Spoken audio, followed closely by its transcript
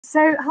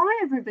So,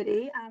 hi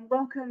everybody, and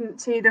welcome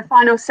to the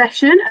final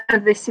session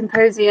of this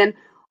symposium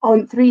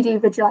on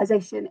 3D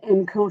visualization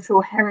in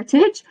cultural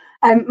heritage.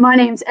 My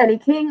name's Ellie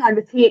King. I'm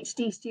a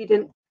PhD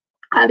student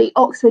at the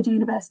Oxford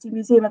University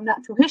Museum of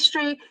Natural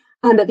History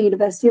and at the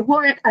University of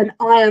Warwick, and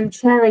I am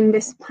chairing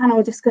this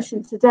panel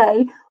discussion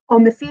today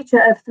on the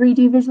future of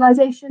 3D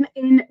visualization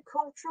in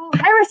cultural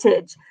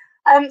heritage.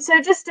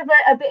 So just a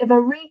bit of a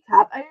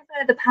recap,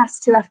 over the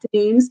past two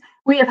afternoons,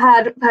 we have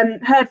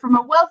heard from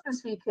a wealth of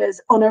speakers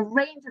on a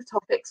range of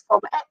topics,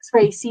 from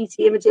X-ray CT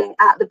imaging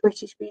at the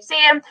British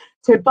Museum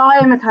to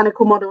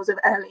biomechanical models of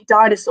early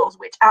dinosaurs,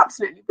 which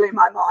absolutely blew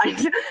my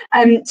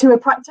mind, to a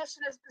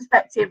practitioner's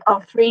perspective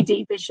of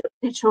 3D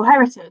visual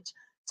heritage.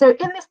 So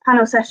in this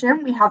panel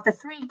session, we have the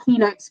three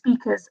keynote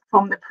speakers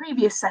from the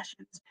previous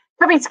sessions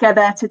coming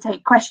together to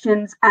take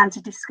questions and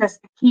to discuss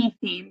the key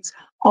themes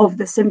of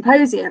the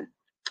symposium.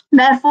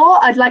 Therefore,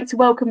 I'd like to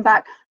welcome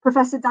back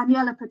Professor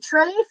Daniela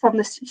Petrelli from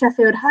the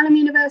Sheffield Hallam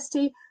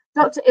University,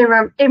 Dr.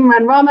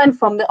 Imran Rahman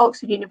from the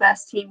Oxford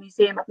University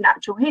Museum of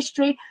Natural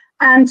History,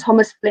 and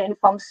Thomas Flynn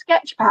from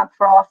Sketchpad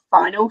for our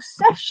final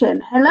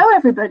session. Hello,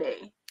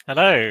 everybody.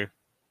 Hello.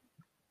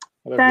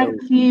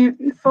 Thank you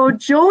for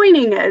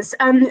joining us.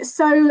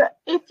 So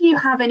if you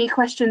have any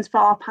questions for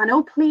our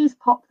panel, please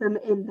pop them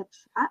in the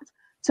chat.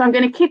 So I'm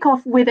going to kick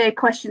off with a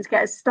question to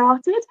get us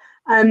started.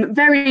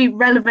 Very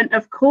relevant,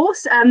 of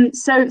course.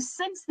 So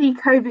since the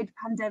COVID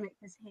pandemic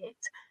has hit,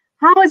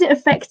 how has it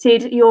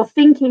affected your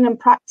thinking and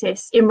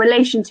practice in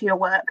relation to your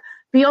work,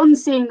 beyond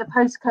seeing the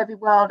post-COVID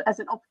world as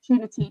an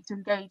opportunity to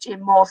engage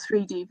in more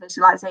 3D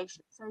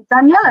visualization? So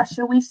Daniela,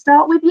 shall we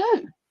start with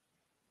you?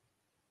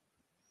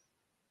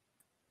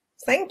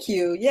 Thank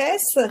you.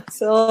 Yes.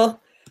 So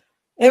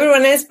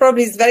everyone else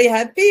probably is very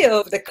happy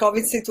of the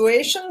COVID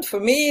situation. For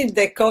me,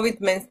 the COVID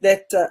meant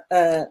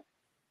that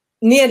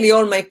nearly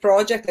all my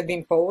projects have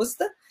been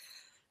paused.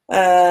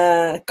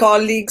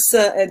 Colleagues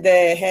at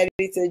the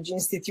Heritage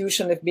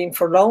Institution have been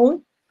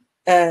furloughed.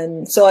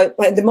 And so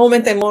at the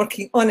moment I'm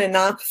working on an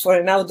app for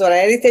an outdoor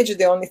heritage,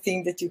 the only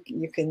thing that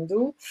you can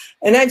do.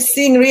 And I've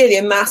seen really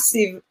a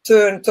massive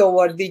turn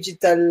toward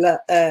digital,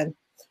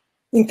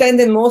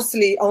 intended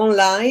mostly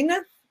online.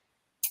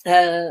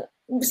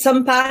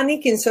 Some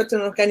panic in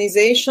certain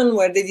organizations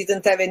where they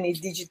didn't have any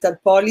digital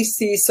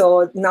policy,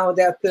 so now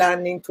they are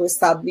planning to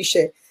establish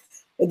a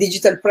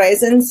digital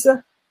presence,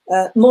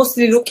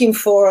 mostly looking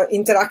for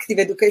interactive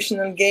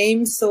educational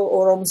games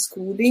or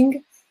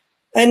homeschooling.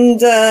 And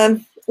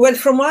well,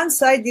 from one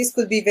side, this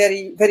could be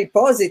very, very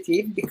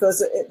positive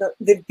because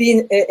there's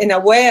been an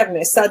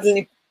awareness.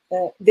 Suddenly,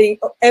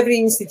 every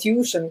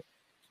institution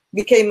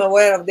became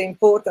aware of the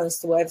importance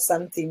to have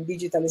something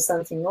digital and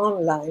something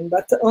online.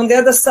 But on the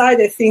other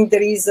side, I think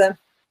there is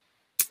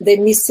they're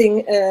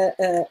missing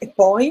a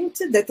point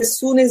that as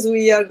soon as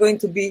we are going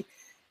to be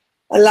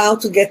allowed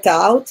to get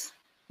out,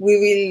 we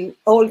will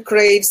all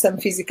crave some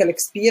physical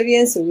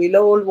experience. We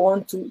will all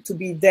want to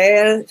be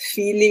there,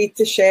 feel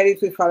it, share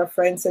it with our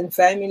friends and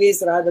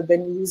families, rather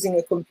than using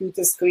a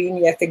computer screen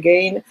yet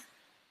again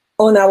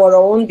on our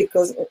own,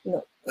 because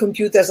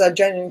computers are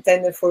generally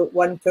intended for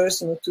one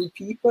person or two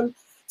people.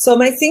 So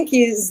my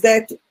thinking is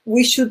that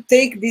we should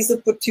take this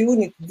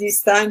opportunity, these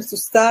times, to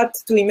start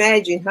to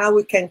imagine how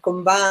we can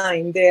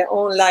combine the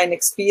online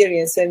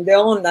experience and the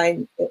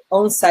online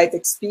on-site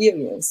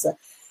experience,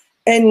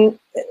 and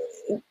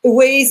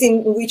ways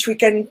in which we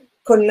can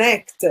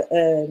connect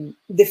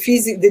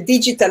the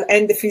digital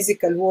and the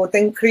physical world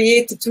and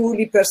create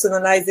truly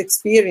personalized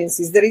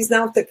experiences. There is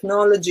now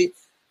technology,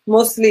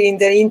 mostly in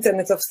the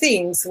Internet of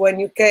Things, when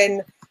you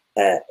can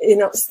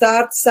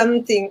start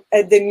something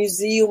at the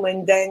museum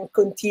and then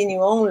continue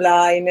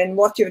online, and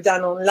what you've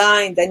done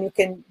online, then you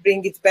can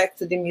bring it back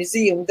to the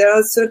museum. There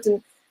are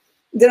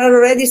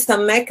already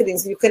some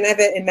mechanisms. You can have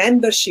a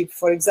membership,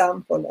 for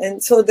example,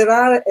 and so there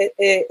are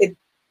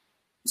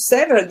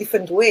several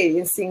different ways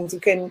and things you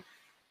can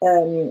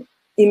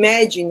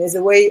imagine as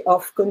a way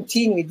of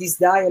continuing this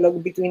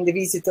dialogue between the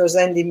visitors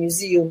and the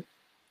museum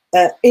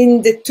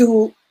in the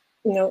two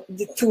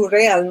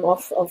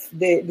realms of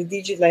the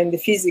digital and the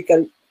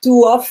physical.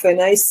 Too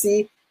often I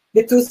see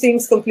the two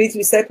things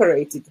completely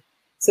separated.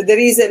 So there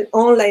is an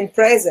online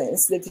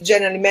presence that's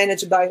generally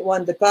managed by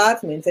one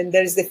department, and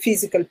there is the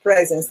physical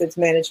presence that's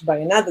managed by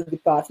another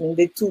department.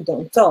 The two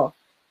don't talk.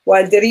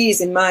 While there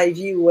is, in my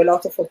view, a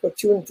lot of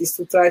opportunities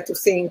to try to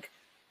think,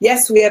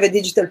 yes, we have a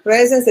digital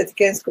presence that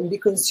can be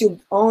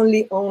consumed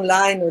only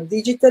online or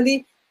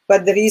digitally,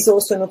 but there is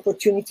also an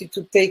opportunity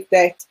to take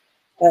that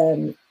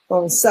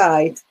on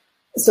site.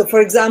 So,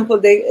 for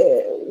example,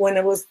 when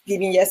I was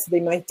giving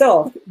yesterday my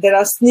talk, there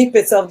are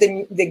snippets of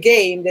the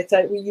game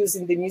that we use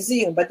in the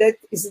museum, but that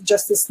is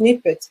just a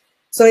snippet.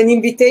 So an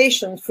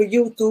invitation for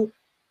you to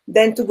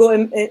then to go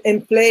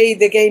and play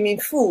the game in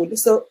full.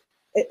 So,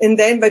 and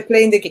then by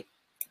playing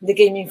the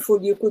game in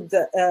full, you could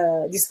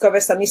discover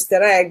some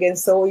Easter egg, and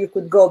so you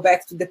could go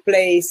back to the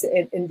place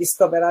and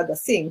discover other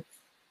things.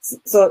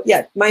 So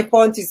yeah, my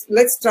point is,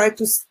 let's try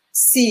to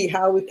see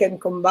how we can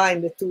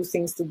combine the two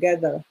things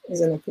together as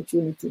an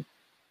opportunity.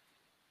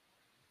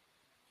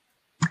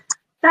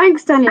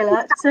 Thanks,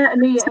 Daniela.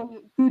 Certainly a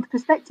good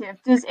perspective.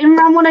 Does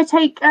Imran want to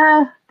take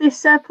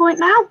this point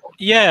now?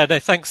 Yeah, no,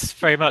 thanks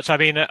very much. I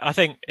mean, I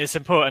think it's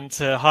important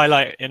to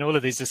highlight in all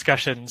of these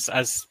discussions,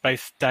 as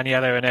both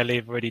Daniela and Ellie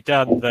have already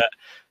done, that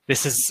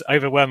this is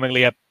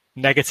overwhelmingly a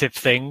negative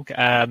thing.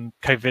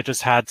 COVID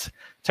has had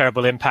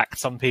terrible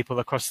impacts on people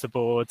across the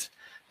board,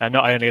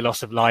 not only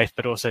loss of life,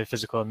 but also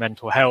physical and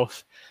mental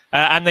health.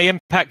 And the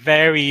impact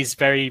varies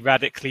very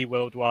radically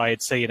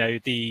worldwide. So, you know,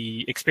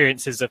 the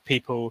experiences of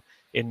people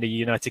in the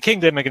United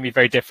Kingdom are going to be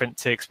very different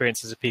to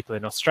experiences of people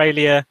in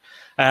Australia.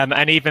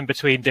 And even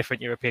between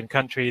different European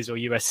countries or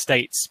US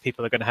states,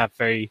 people are going to have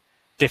very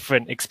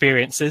different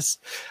experiences.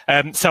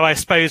 So I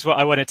suppose what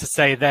I wanted to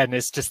say then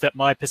is just that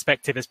my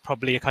perspective is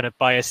probably a kind of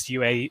biased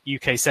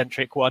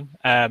UK-centric one.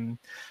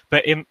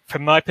 But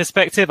from my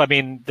perspective, I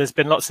mean, there's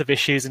been lots of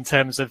issues in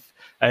terms of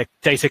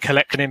data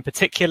collection in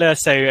particular.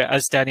 So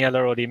as Daniela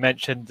already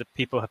mentioned, the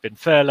people have been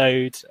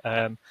furloughed,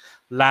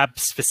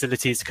 labs,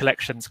 facilities,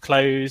 collections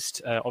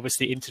closed,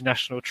 obviously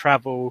international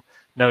travel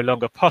no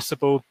longer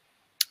possible.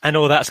 And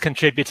all that's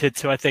contributed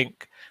to, I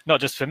think, not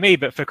just for me,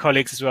 but for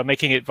colleagues as well,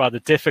 making it rather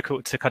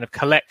difficult to kind of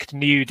collect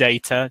new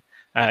data,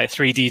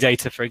 3D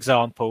data, for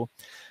example.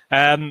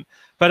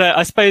 But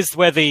I suppose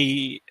where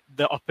the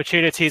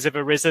opportunities have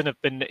arisen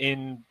have been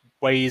in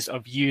ways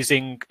of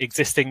using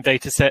existing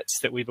data sets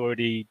that we've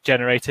already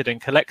generated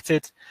and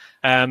collected.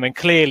 And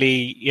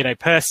clearly, you know,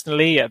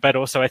 personally, but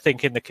also I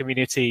think in the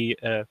community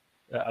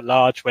at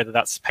large, whether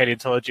that's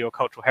paleontology or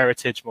cultural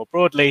heritage more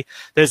broadly,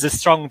 there's a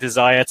strong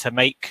desire to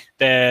make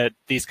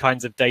these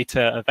kinds of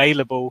data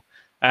available.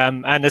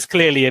 And there's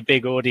clearly a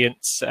big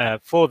audience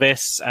for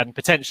this, and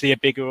potentially a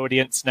bigger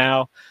audience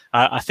now.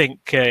 I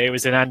think it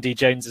was in Andy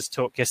Jones's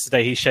talk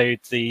yesterday. He showed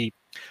the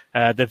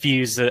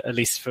views, at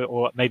least for,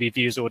 or maybe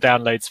views or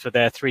downloads for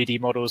their 3D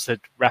models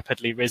had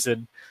rapidly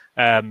risen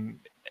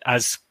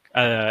as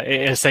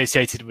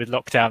associated with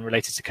lockdown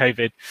related to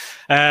COVID.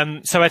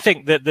 So I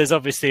think that there's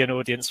obviously an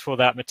audience for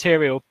that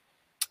material.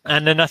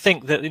 And then I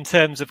think that in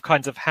terms of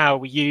kinds of how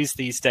we use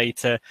these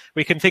data,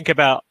 we can think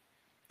about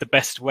the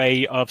best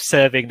way of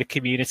serving the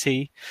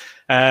community.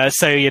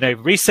 So, you know,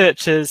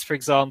 researchers, for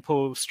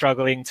example,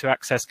 struggling to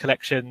access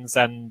collections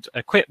and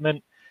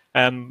equipment.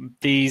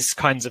 These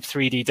kinds of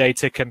 3D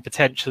data can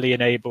potentially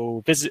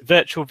enable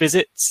virtual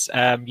visits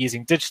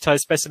using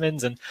digitized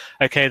specimens. And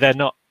okay, they're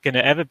not going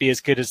to ever be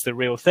as good as the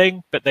real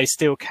thing, but they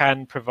still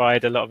can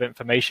provide a lot of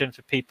information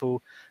for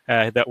people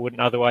that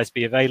wouldn't otherwise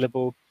be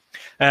available.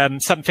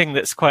 Something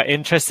that's quite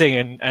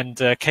interesting, and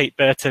Kate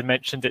Burton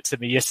mentioned it to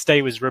me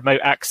yesterday, was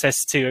remote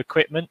access to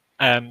equipment.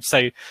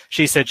 So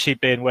she said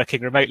she'd been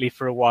working remotely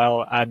for a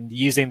while and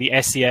using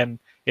the SEM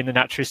in the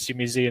Natural History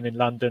Museum in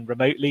London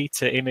remotely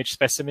to image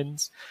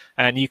specimens.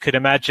 And you could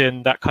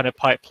imagine that kind of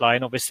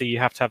pipeline. Obviously, you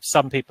have to have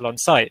some people on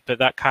site, but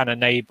that can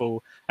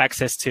enable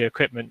access to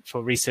equipment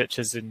for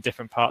researchers in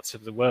different parts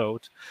of the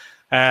world.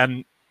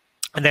 And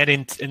then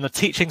in the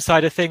teaching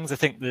side of things, I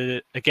think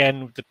the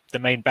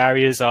main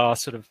barriers are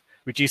sort of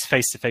reduced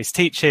face-to-face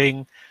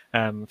teaching,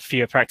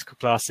 fewer practical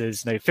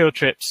classes, no field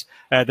trips.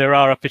 There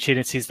are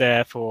opportunities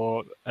there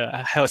for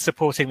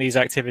supporting these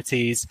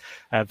activities,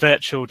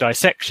 virtual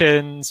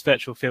dissections,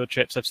 virtual field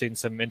trips. I've seen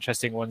some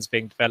interesting ones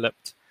being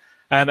developed.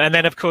 And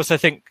then, of course, I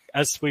think,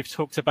 as we've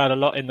talked about a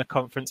lot in the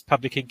conference,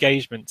 public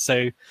engagement.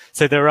 So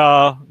there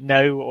are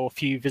no or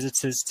few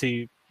visitors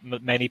to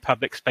many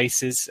public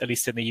spaces, at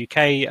least in the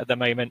UK at the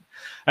moment.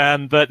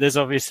 But there's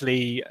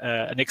obviously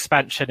an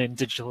expansion in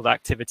digital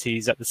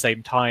activities at the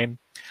same time.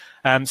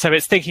 So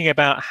it's thinking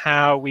about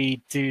how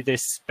we do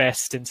this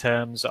best in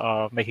terms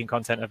of making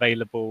content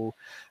available.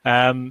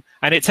 And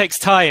it takes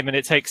time, and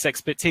it takes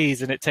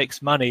expertise, and it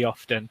takes money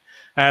often.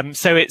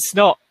 So it's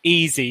not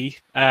easy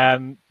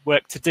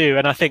work to do.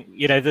 And I think,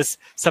 you know, there's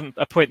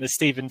a point that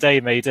Stephen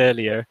Day made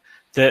earlier,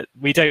 that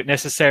we don't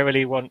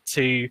necessarily want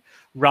to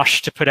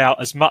rush to put out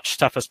as much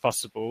stuff as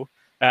possible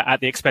at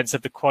the expense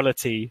of the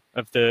quality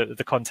of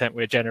the content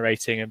we're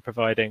generating and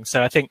providing.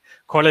 So I think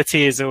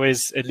quality is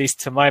always, at least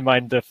to my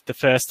mind, the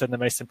first and the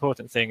most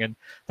important thing. And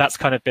that's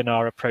kind of been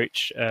our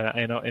approach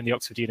in the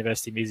Oxford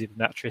University Museum of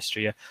Natural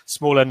History, a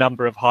smaller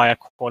number of higher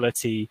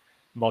quality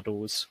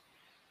models.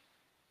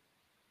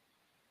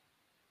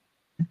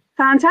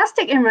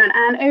 Fantastic, Imran.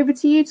 And over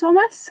to you,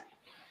 Thomas.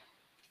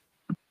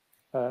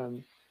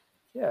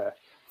 Yeah,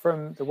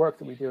 from the work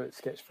that we do at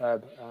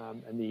Sketchfab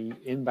and the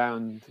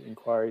inbound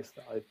inquiries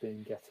that I've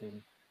been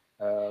getting,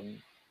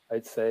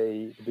 I'd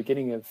say the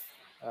beginning of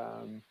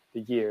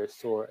the year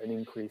saw an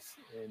increase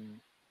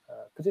in,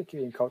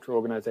 particularly in cultural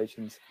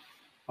organizations,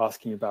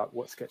 asking about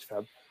what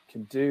Sketchfab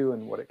can do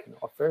and what it can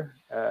offer,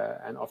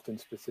 and often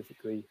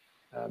specifically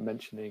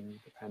mentioning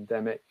the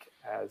pandemic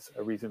as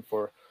a reason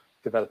for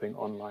developing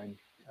online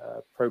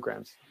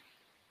programs.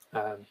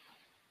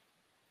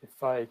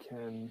 If I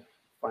can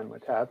find my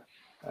tab,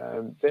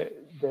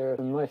 there are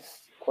some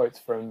nice quotes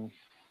from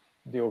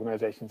the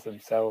organizations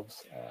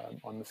themselves.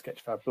 On the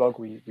Sketchfab blog,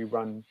 we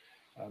run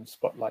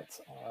spotlights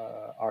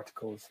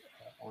articles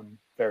on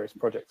various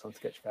projects on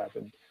Sketchfab,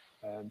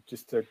 and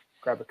just to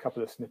grab a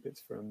couple of snippets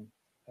from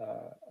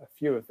a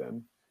few of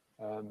them.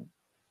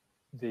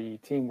 The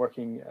team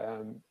working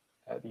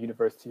at the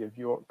University of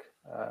York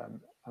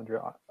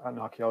under an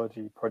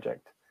archaeology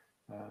project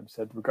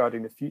said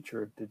regarding the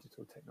future of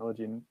digital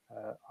technology in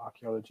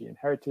archaeology and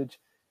heritage,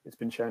 it's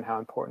been shown how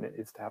important it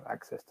is to have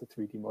access to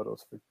 3D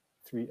models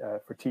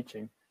for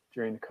teaching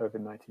during the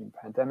COVID-19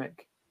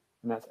 pandemic.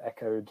 And that's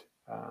echoed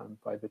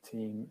by the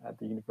team at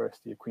the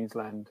University of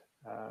Queensland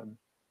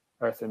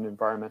Earth and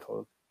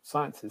Environmental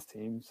Sciences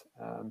teams.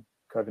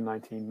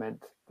 COVID-19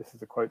 meant, this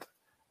is a quote,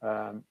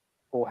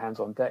 all hands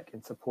on deck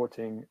in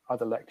supporting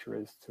other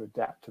lecturers to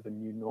adapt to the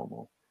new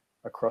normal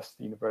across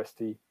the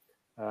university.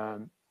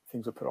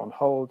 Things were put on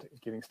hold,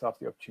 giving staff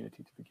the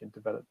opportunity to begin to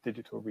develop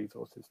digital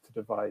resources to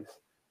devise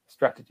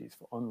strategies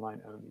for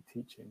online-only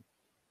teaching.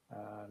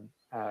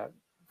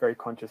 Very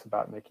conscious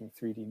about making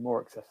 3D more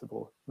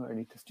accessible, not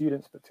only to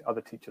students, but to other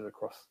teachers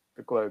across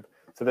the globe.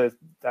 So there's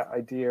that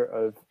idea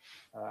of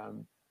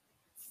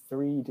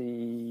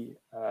 3D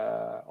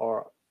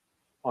or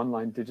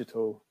online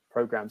digital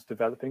programs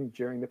developing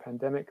during the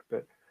pandemic.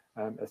 But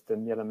as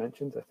Daniela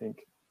mentioned, I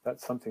think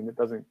that's something that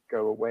doesn't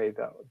go away,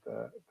 that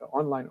the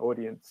online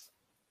audience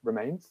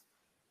remains.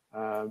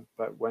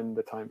 But when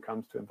the time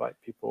comes to invite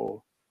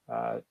people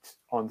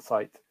on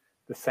site,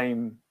 the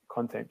same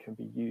content can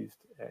be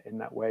used in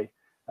that way.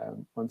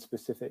 One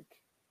specific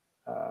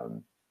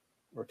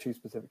or two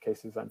specific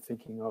cases I'm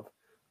thinking of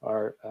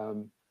are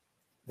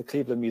the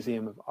Cleveland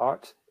Museum of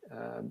Art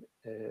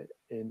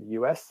in the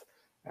US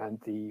and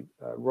the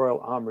Royal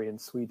Armoury in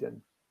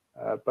Sweden.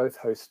 Both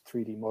host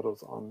 3D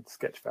models on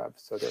Sketchfab,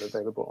 so they're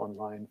available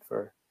online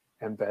for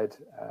embed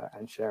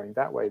and sharing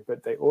that way,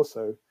 but they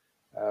also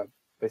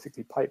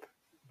basically pipe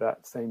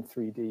that same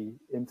 3D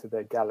into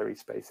their gallery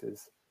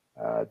spaces.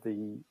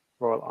 The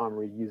Royal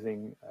Armoury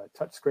using a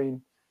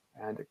touchscreen,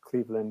 and at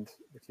Cleveland,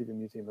 the Cleveland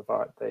Museum of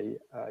Art,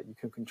 you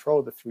can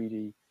control the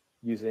 3D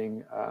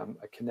using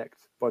a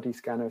Kinect body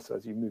scanner. So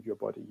as you move your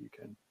body, you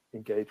can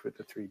engage with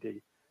the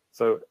 3D.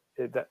 So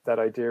that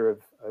idea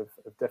of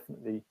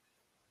definitely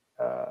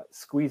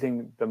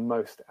squeezing the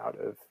most out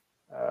of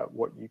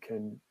what you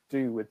can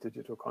do with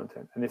digital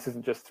content. And this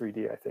isn't just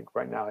 3D, I think.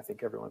 Right now, I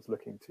think everyone's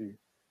looking to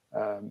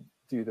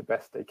do the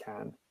best they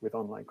can with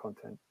online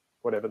content,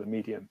 whatever the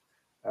medium.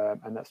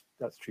 And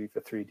that's true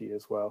for 3D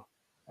as well.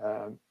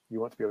 You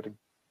want to be able to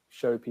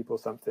show people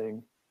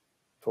something,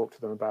 talk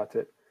to them about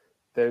it.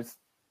 There's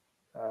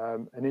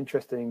an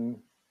interesting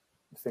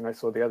thing I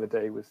saw the other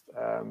day was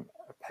a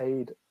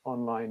paid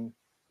online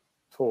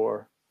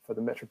tour for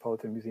the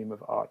Metropolitan Museum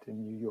of Art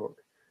in New York.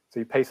 So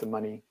you pay some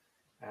money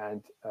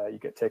and you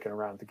get taken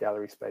around the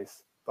gallery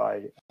space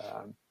by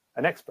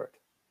an expert.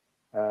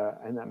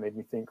 And that made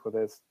me think, well,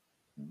 there's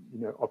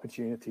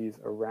opportunities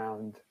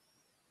around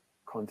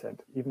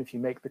content. Even if you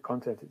make the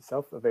content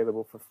itself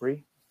available for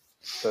free,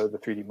 so the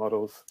 3D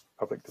models,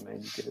 public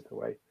domain, you give it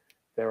away,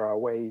 there are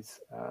ways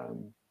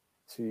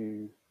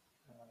to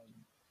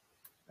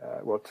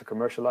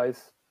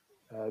commercialize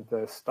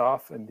the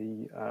staff and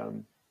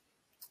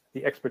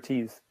the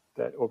expertise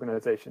that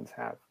organizations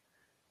have.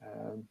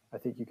 I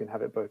think you can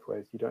have it both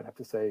ways. You don't have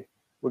to say,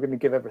 we're going to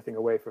give everything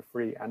away for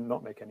free and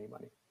not make any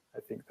money. I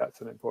think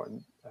that's an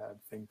important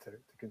thing to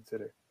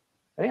consider.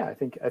 And yeah, I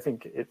think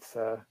it's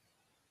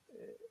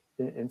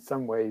in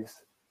some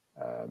ways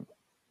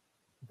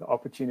the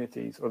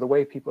opportunities or the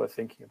way people are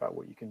thinking about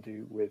what you can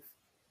do with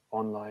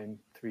online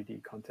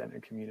 3D content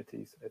and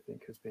communities, I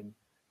think has been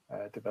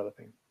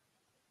developing.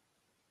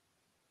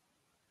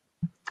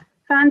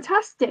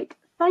 Fantastic.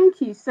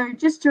 Thank you. So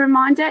just a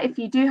reminder, if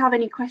you do have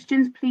any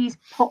questions, please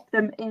pop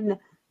them in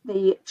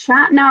the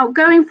chat. Now,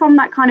 going from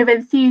that kind of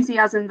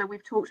enthusiasm that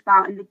we've talked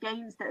about in the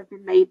gains that have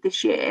been made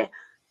this year,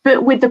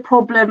 but with the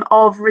problem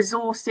of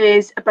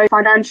resources, both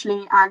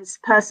financially and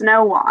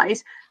personnel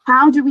wise,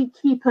 how do we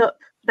keep up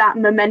that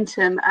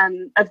momentum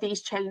of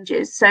these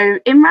changes? So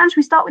Imran, should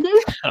we start with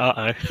you?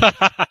 Yeah,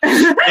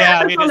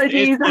 I mean,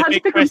 it's a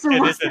big question,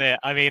 isn't it?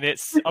 I mean,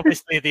 it's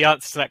obviously the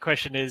answer to that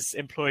question is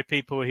employ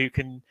people who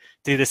can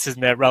do this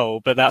in their role,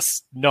 but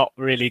that's not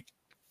really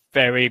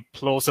very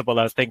plausible,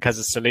 I think, as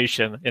a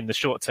solution in the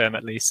short term,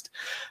 at least,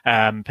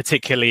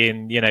 particularly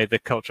in, the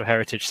cultural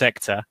heritage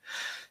sector.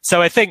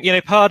 So I think,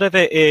 part of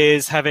it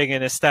is having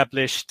an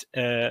established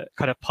kind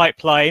of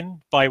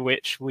pipeline by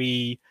which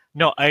we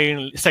not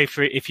only, say,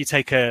 if you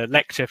take a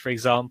lecture, for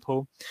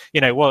example,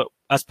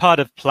 as part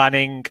of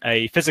planning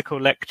a physical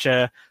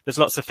lecture, there's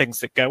lots of things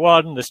that go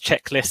on, there's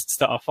checklists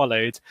that are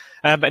followed.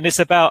 And it's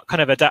about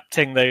kind of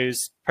adapting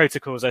those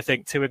protocols, I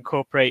think, to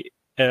incorporate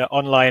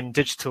online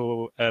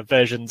digital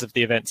versions of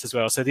the events as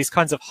well. So these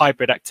kinds of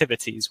hybrid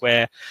activities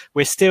where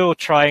we're still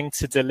trying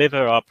to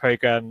deliver our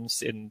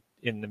programs in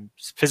the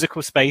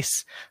physical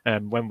space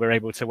when we're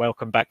able to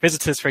welcome back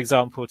visitors, for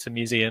example, to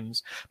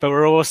museums, but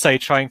we're also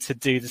trying to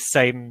do the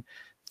same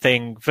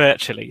thing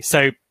virtually.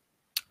 So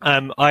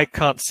I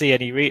can't see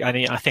any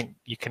I think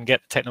you can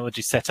get the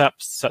technology set up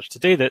such to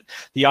do that.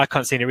 I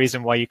can't see any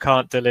reason why you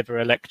can't deliver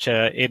a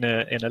lecture in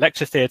a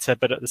lecture theatre,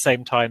 but at the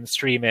same time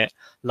stream it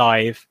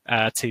live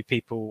to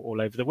people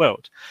all over the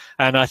world.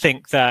 And I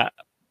think that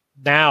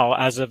now,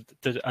 as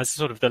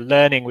sort of the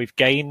learning we've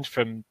gained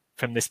from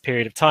this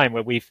period of time,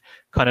 where we've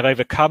kind of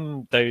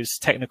overcome those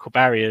technical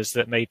barriers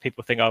that made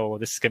people think, oh, well,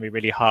 this is going to be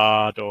really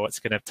hard, or it's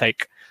going to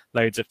take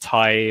loads of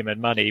time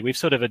and money. We've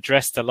sort of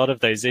addressed a lot of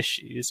those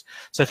issues.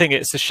 So I think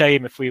it's a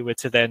shame if we were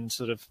to then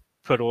sort of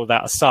put all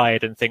that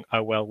aside and think,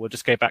 oh, well, we'll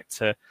just go back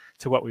to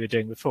what we were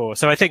doing before.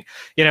 So I think,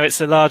 you know,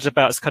 it's a large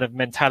about kind of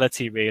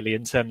mentality, really,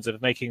 in terms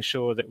of making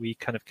sure that we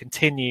kind of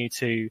continue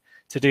to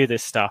do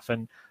this stuff.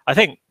 And I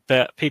think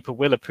that people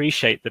will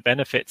appreciate the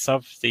benefits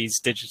of these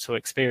digital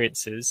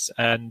experiences,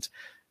 and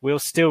we'll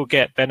still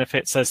get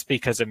benefits as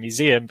Speak as a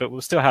museum, but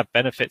we'll still have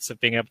benefits of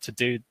being able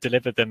to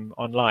deliver them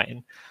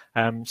online.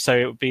 So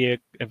it would be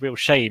a real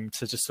shame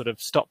to just sort of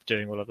stop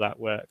doing all of that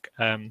work.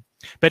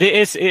 But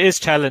it is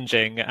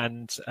challenging,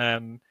 and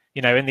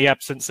you know, in the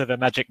absence of a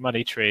magic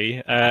money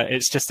tree,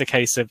 it's just a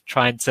case of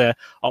trying to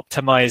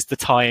optimize the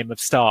time of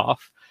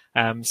staff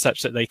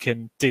such that they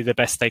can do the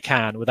best they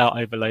can without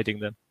overloading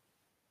them.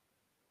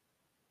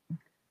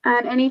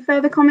 And any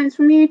further comments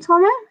from you,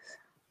 Thomas?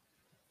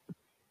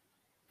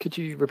 Could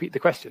you repeat the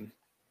question?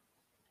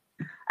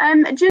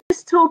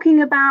 Just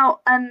talking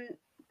about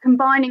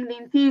combining the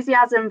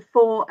enthusiasm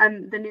for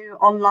the new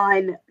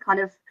online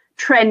kind of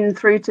trend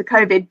through to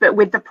COVID, but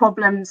with the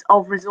problems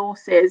of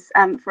resources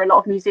for a lot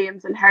of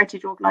museums and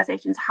heritage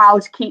organisations, how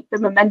to keep the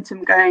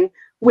momentum going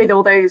with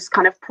all those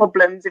kind of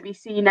problems. Have you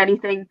seen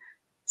anything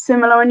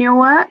similar in your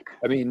work?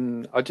 I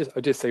mean, I'll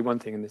just say one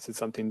thing, and this is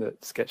something that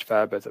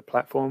Sketchfab as a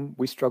platform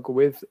we struggle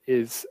with,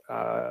 is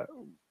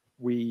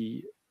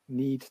we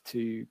need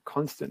to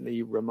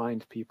constantly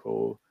remind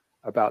people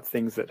about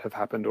things that have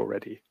happened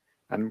already.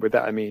 And with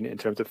that, I mean, in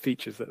terms of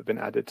features that have been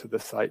added to the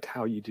site,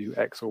 how you do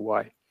X or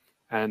Y.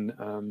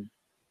 And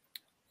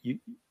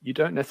you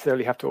don't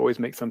necessarily have to always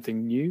make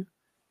something new.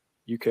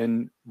 You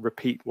can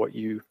repeat what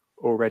you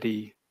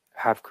already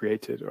have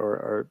created,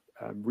 or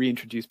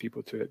reintroduce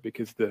people to it,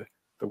 because the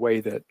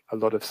way that a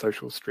lot of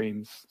social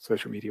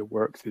media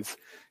works is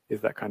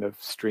that kind of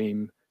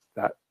stream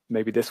that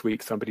maybe this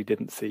week somebody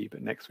didn't see,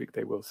 but next week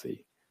they will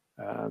see.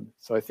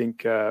 So I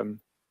think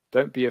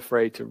don't be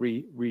afraid to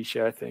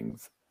reshare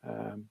things,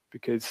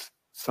 because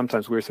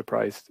sometimes we're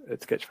surprised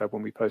at Sketchfab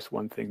when we post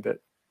one thing that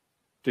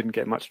didn't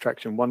get much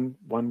traction one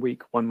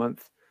week, 1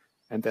 month,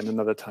 and then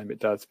another time it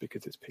does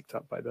because it's picked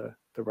up by the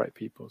right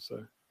people.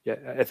 So yeah,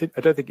 I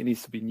don't think it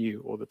needs to be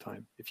new all the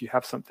time. If you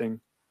have something,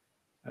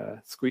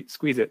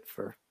 squeeze it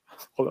for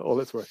all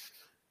it's worth.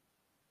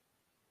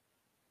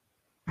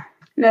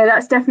 No,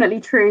 that's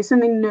definitely true.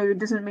 Something new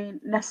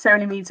doesn't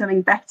necessarily mean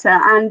something better.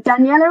 And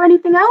Daniela,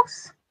 anything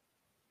else?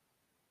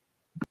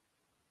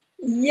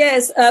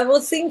 Yes, I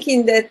was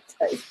thinking that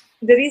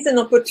there is an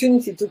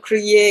opportunity to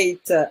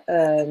create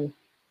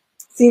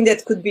thing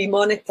that could be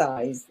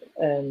monetized.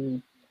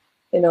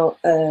 You know,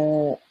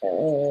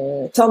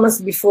 Thomas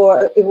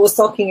before was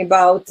talking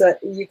about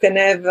you can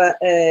have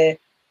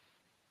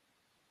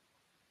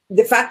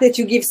the fact that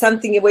you give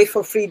something away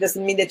for free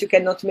doesn't mean that you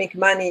cannot make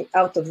money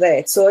out of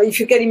that. So if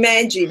you can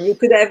imagine, you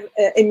could have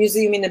a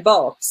museum in a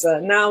box.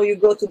 Now you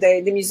go to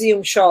the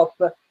museum shop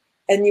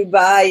and you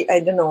buy,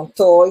 I don't know,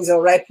 toys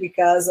or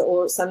replicas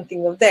or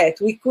something of that.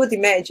 We could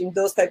imagine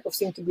those type of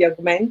things to be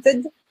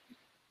augmented.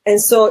 And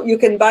so you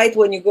can buy it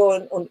when you go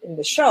in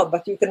the shop,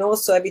 but you can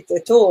also have it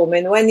at home.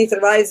 And when it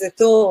arrives at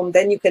home,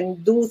 then you can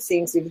do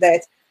things with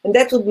that. And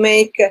that would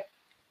make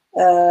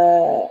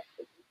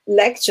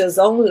lectures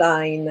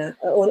online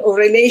or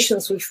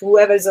relations with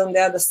whoever's on the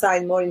other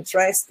side more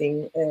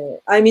interesting.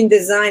 I'm in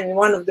design, and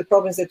one of the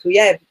problems that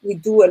we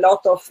do a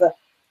lot of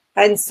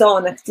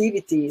hands-on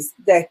activities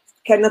that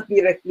cannot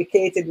be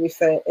replicated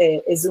with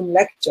a Zoom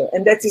lecture,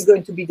 and that is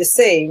going to be the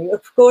same.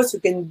 Of course, you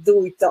can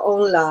do it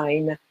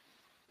online,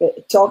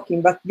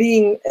 talking, but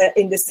being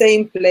in the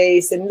same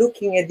place and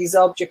looking at this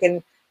object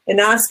and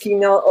asking, you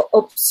know,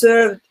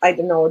 observe, I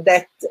don't know,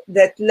 that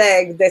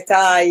leg, that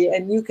eye,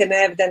 and you can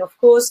have then, of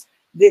course,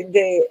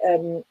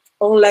 the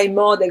online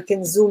model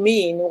can zoom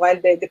in while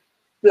the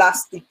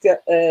plastic,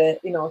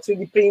 you know,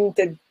 3D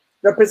printed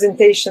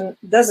representation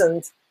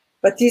doesn't.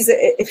 But is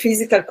a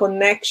physical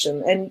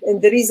connection,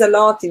 and there is a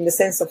lot in the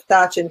sense of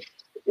touch, and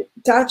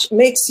touch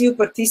makes you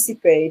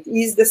participate.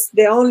 Is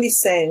the only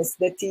sense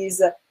that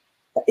is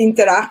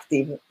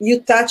interactive.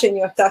 You touch and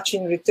you are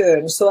touching in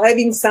return. So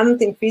having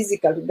something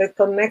physical that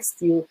connects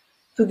you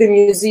to the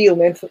museum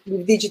and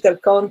with digital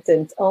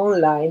content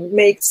online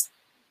makes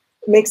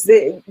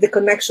the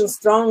connection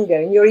stronger,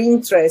 and your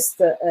interest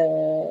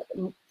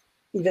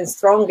even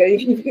stronger.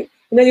 You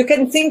know, you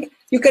can think,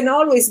 you can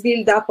always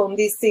build up on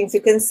these things.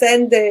 You can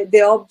send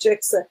the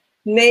objects,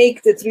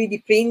 make the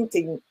 3D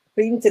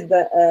printed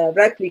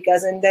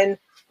replicas, and then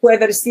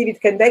whoever receives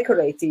it can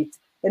decorate it.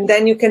 And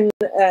then you can,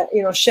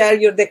 you know, share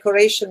your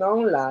decoration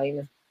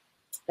online.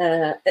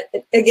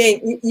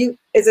 Again, you,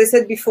 as I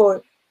said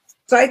before,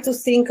 try to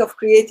think of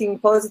creating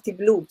positive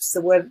loops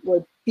where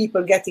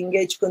people get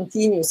engaged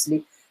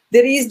continuously.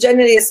 There is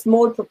generally a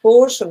small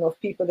proportion of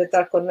people that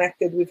are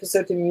connected with a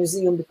certain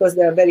museum because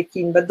they are very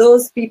keen, but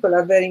those people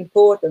are very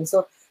important.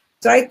 So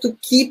try to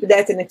keep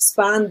that and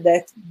expand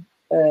that,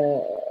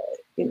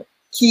 you know,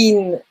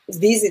 keen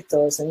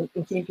visitors and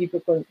keen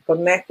people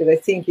connected, I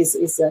think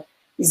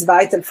is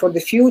vital for the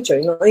future.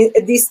 You know,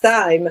 at this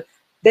time,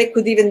 they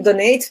could even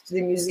donate to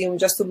the museum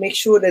just to make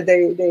sure that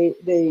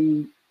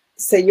they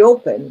stay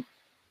open.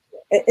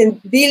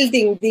 And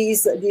building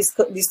this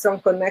strong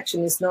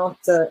connection is not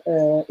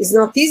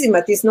easy,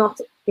 but it's not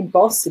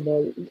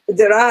impossible.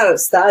 There are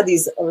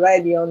studies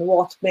already on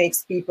what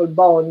makes people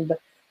bond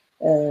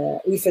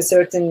with a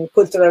certain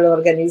cultural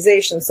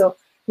organization. So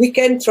we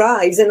can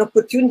try. It's an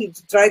opportunity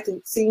to try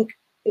to think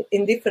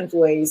in different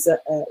ways.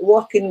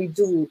 What can we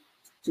do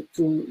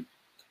to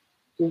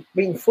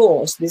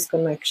reinforce this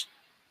connection,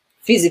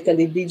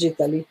 physically,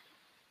 digitally,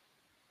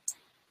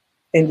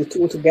 and the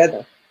two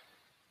together?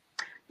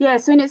 Yeah,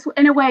 so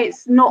in a way,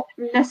 it's not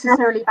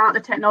necessarily about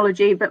the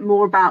technology, but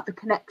more about the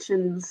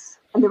connections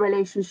and the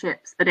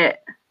relationships that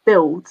it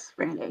builds,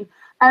 really.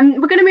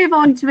 We're going to move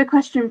on to a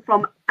question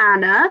from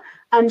Anna,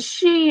 and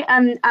she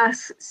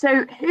asks,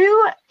 so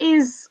who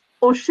is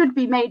or should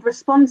be made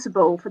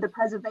responsible for the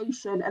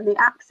preservation and the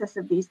access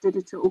of these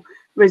digital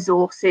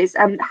resources?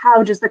 And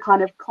how does the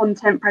kind of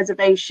content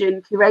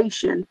preservation,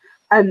 curation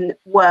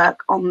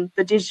work on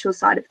the digital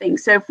side of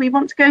things? So if we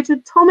want to go to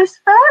Thomas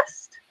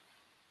first.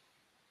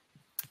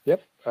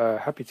 Yep,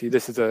 happy to.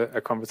 This is a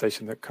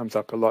conversation that comes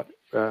up a lot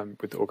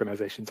with the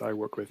organizations I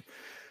work with,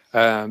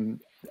 and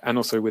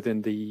also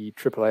within the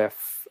AAAF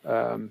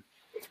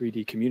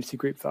 3D community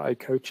group that I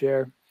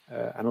co-chair,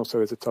 and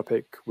also as a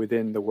topic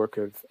within the work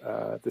of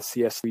the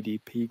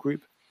CS3DP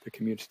group, the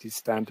Community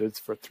Standards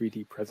for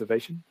 3D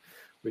Preservation,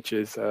 which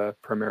is a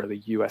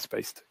primarily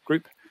US-based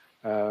group,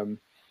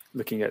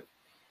 looking at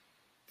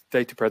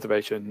data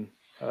preservation,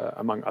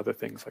 among other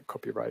things like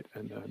copyright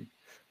and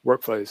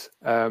workflows.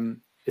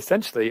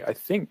 Essentially, I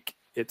think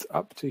it's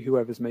up to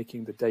whoever's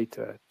making the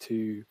data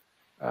to,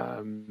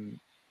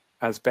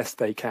 as best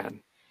they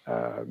can,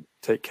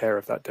 take care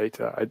of that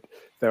data.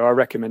 There are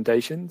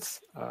recommendations,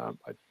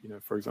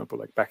 for example,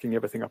 like backing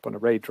everything up on a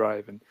RAID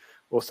drive, and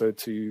also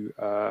to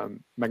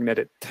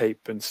magnetic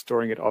tape and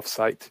storing it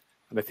off-site.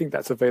 And I think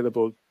that's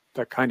available.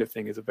 That kind of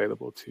thing is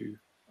available to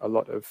a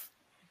lot of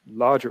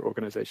larger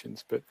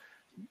organizations, but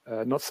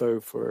not so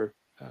for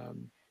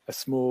a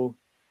small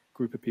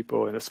group of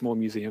people in a small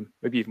museum,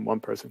 maybe even one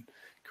person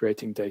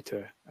creating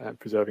data and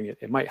preserving it.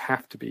 It might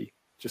have to be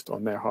just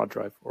on their hard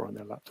drive or on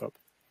their laptop.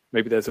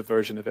 Maybe there's a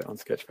version of it on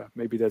Sketchfab.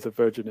 Maybe there's a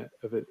version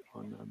of it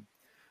on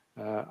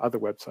other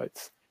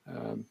websites.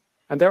 And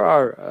there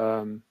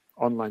are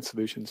online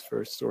solutions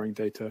for storing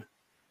data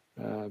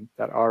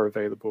that are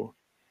available,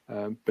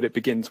 but it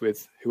begins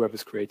with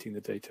whoever's creating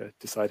the data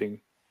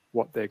deciding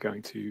what they're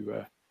going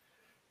to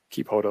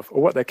keep hold of,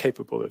 or what they're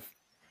capable of,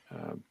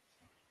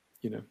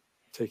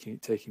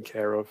 taking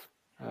care of,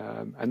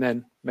 and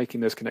then making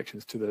those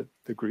connections to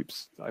the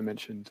groups that I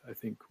mentioned. I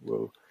think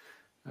will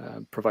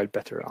provide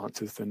better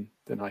answers than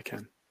I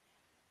can.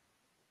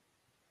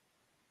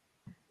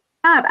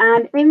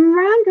 And Imran, do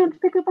you want to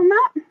pick up on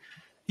that?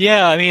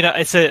 Yeah, I mean,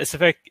 it's a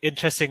very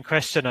interesting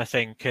question, I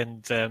think,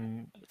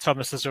 and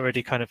Thomas has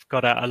already kind of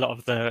got out a lot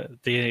of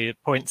the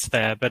points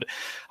there. But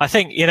I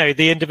think,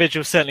 the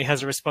individual certainly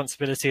has a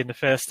responsibility in the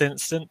first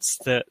instance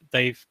that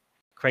they've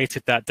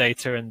created that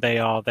data and they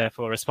are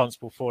therefore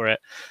responsible for it.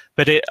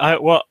 But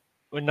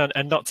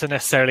not to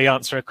necessarily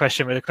answer a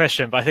question with a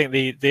question, but I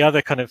think the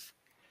other kind of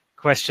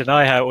question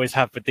I always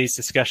have with these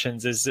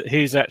discussions is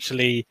who's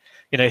actually,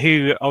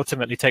 who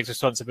ultimately takes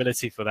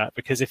responsibility for that?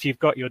 Because if you've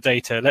got your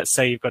data, let's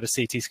say you've got a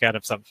CT scan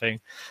of something,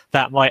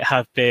 that might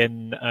have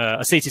been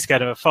a CT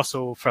scan of a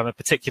fossil from a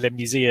particular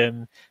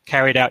museum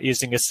carried out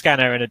using a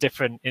scanner in a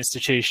different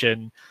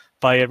institution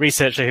by a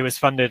researcher who was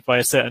funded by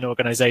a certain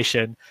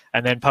organization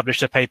and then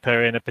published a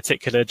paper in a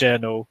particular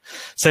journal.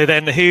 So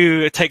then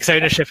who takes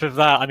ownership of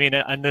that? I mean,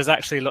 and there's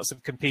actually lots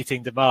of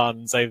competing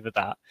demands over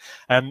that.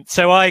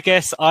 So I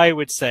guess I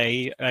would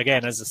say,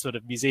 again, as a sort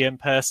of museum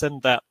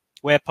person, that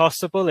where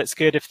possible, it's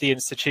good if the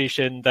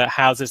institution that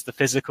houses the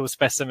physical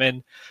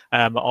specimen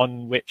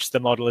on which the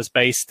model is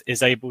based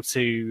is able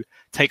to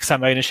take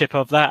some ownership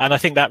of that. And I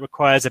think that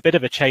requires a bit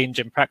of a change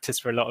in practice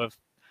for a lot of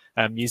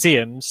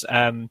museums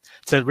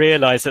to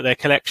realize that their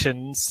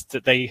collections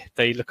that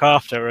they look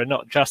after are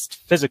not just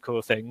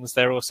physical things,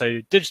 they're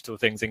also digital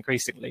things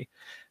increasingly.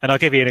 And I'll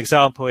give you an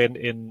example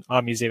in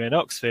our museum in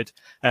Oxford.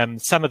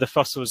 Some of the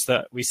fossils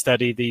that we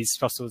study, these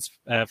fossils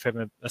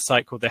from a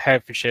site called the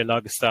Herefordshire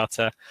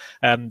Lagerstätte,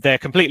 they're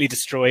completely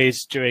destroyed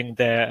during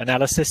their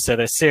analysis, so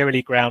they're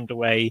serially ground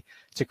away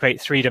to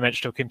create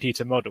three-dimensional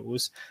computer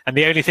models, and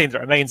the only thing that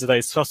remains of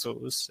those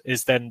fossils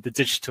is then the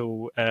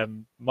digital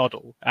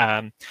model.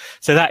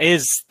 So that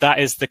is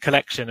the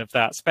collection of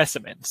that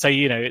specimen. So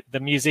the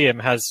museum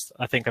has,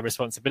 I think, a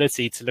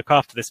responsibility to look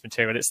after this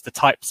material. It's the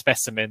type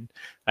specimen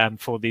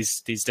for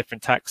these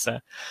different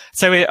taxa.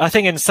 So I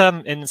think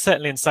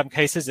certainly in some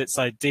cases it's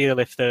ideal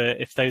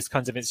if those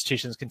kinds of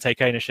institutions can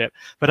take ownership.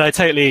 But I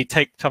totally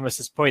take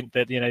Thomas's point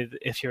that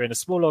if you're in a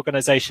small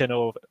organization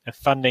or if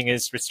funding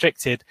is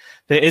restricted,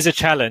 there is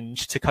a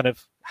challenge to kind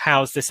of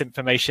house this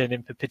information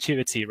in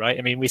perpetuity, right?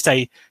 I mean, we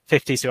say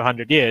 50 to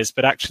 100 years,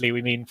 but actually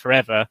we mean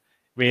forever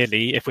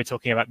really, if we're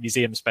talking about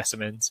museum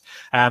specimens.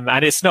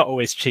 And it's not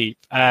always cheap.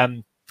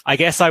 I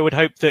guess I would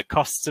hope that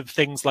costs of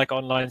things like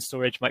online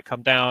storage might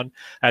come down.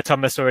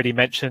 Thomas already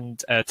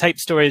mentioned tape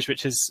storage,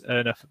 which is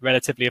a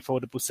relatively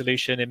affordable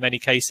solution in many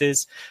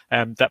cases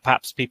that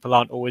perhaps people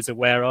aren't always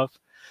aware of.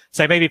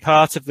 So maybe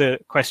part of the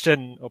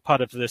question or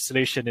part of the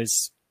solution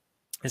is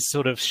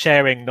sort of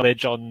sharing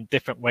knowledge on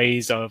different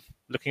ways of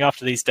looking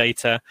after these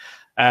data,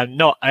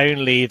 not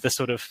only the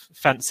sort of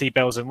fancy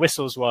bells and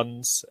whistles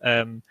ones,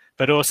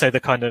 but also the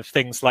kind of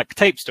things like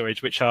tape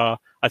storage, which are,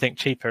 I think,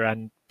 cheaper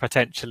and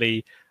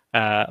potentially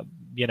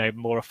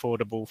more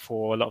affordable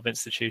for a lot of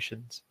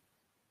institutions.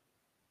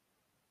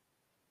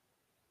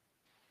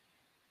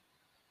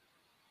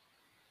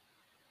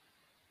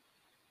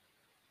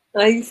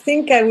 I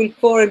think I will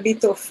pour a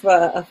bit of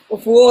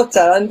water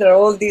under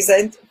all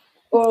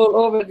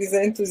over this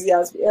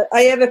enthusiasm.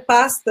 I have a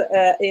past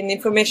in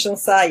information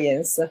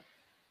science.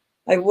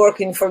 I worked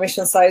in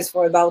information science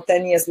for about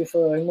 10 years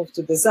before I moved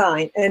to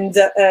design. And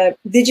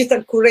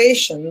digital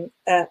curation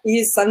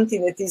is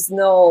something that is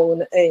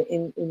known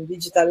in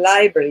digital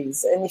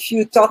libraries. And if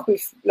you talk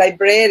with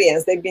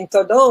librarians, they've been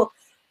told, oh,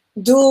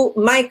 do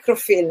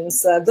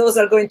microfilms, those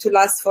are going to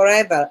last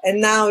forever.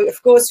 And now,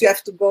 of course, you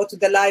have to go to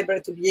the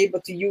library to be able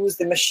to use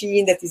the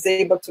machine that is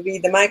able to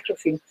read the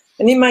microfilm.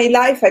 And in my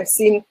life, I've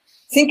seen,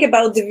 think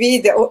about the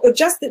video or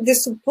just the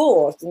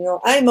support.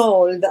 I'm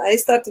old. I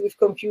started with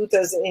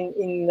computers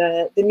in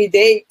the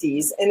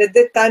mid-80s, and at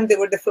that time there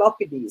were the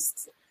floppy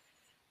disks.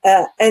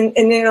 And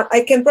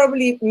I can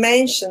probably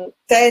mention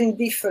 10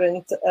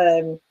 different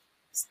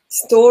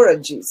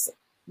storages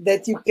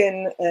that you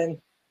can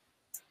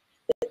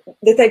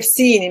that I've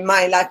seen in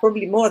my life,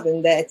 probably more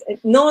than that. And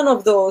none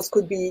of those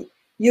could be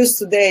used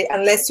today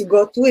unless you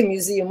go to a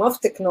museum of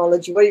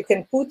technology where you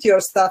can put your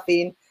stuff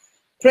in,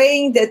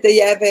 praying that they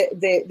have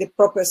the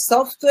proper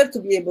software to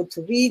be able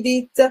to read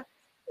it.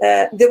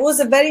 There was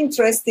a very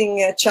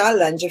interesting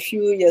challenge a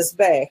few years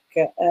back.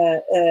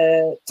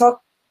 It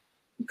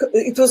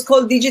was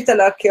called digital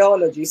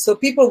archaeology. So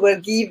people were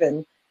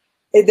given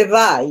a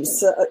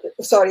device,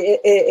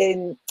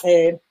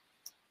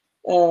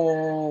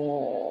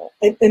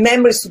 a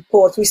memory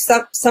support with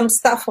some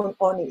stuff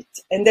on it,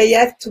 and they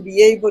have to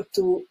be able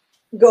to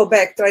go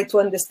back, try to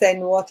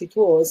understand what it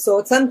was.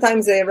 So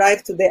sometimes they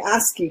arrive to the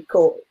ASCII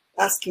code,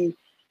 ASCII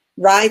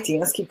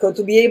writing, ASCII code,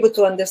 to be able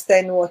to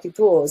understand what it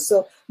was.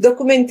 So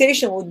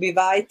documentation would be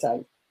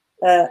vital.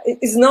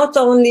 It's not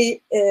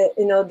only,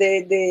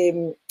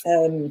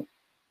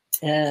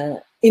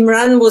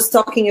 Imran was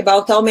talking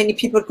about how many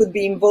people could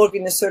be involved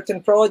in a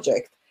certain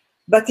project,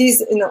 but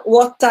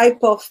what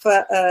type of,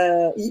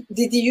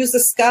 did you use a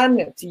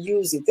scanner to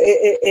use it,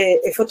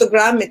 a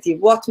photogrammetry,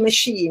 what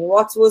machine,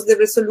 what was the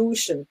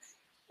resolution?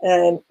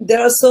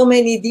 There are so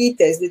many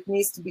details that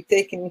needs to be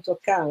taken into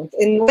account.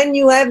 And when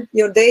you have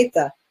your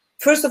data,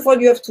 first of all,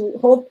 you have to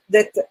hope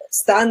that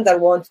standard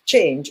won't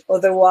change.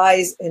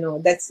 Otherwise,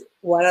 that's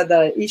one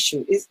other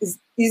issue.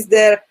 Is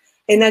there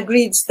an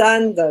agreed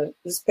standard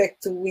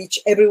respect to which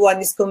everyone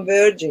is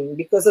converging?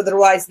 Because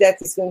otherwise that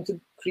is going to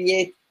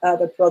create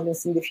other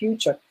problems in the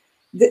future.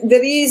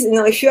 There is,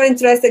 if you're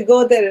interested,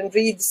 go there and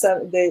read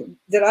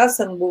there are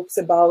some books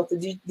about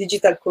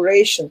digital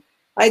curation.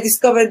 I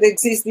discovered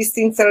these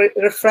things are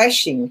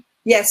refreshing.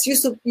 Yes,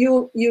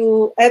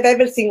 you have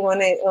everything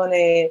on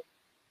a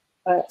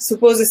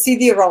suppose a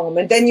CD-ROM,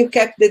 and then you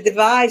kept the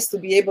device to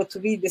be able to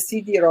read the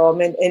CD-ROM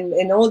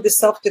and all the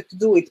software to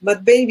do it,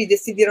 but maybe the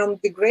CD-ROM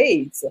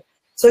degrades.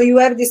 So you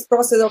have this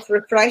process of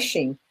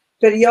refreshing,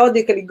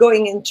 periodically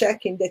going and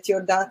checking that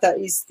your data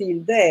is still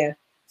there.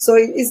 So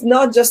it's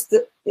not just,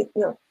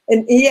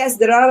 and yes,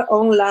 there are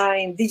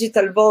online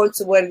digital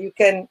vaults where you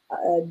can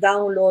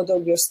download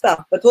all your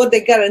stuff, but what they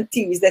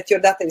guarantee is that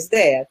your data is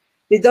there.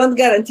 They don't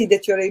guarantee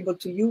that you're able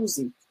to use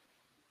it.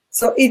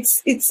 So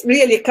it's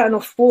really a kind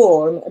of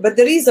form, but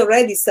there is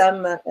already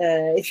some,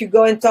 if you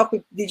go and talk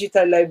with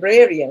digital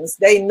librarians,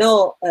 they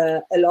know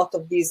a lot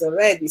of these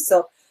already.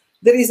 So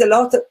there is a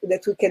lot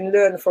that we can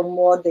learn from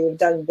what they've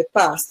done in the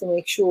past to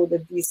make sure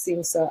that these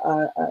things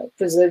are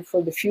preserved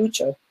for the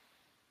future.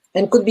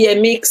 And could be a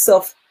mix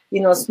of,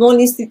 small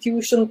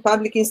institution,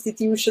 public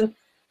institution,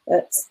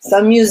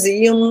 some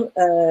museum,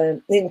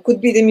 it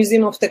could be the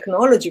Museum of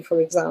Technology, for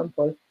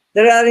example.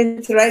 There are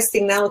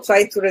interesting now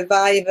trying to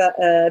revive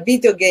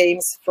video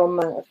games from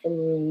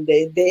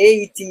the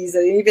 80s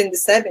or even the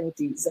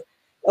 70s,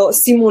 or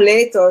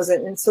simulators,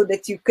 and so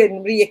that you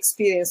can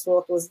re-experience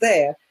what was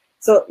there.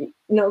 So,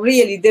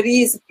 really, there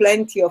is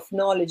plenty of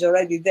knowledge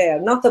already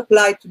there, not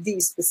applied to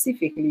these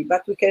specifically,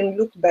 but we can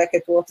look back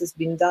at what has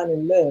been done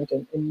and learned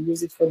and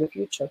use it for the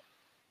future.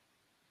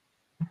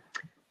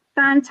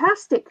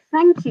 Fantastic,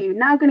 thank you.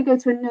 Now I'm going to go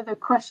to another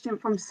question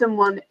from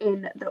someone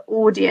in the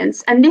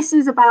audience, and this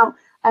is about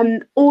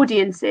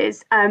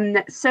audiences.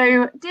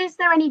 So is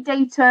there any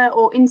data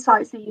or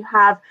insights that you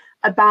have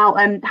about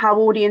how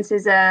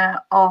audiences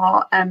are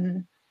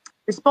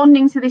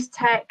responding to this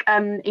tech,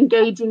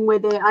 engaging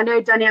with it? I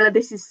know, Daniela,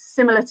 this is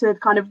similar to the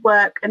kind of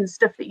work and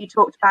stuff that you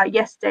talked about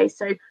yesterday.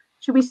 So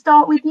should we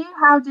start with you?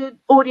 How did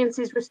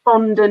audiences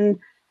respond and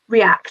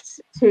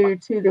react to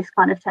this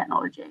kind of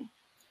technology?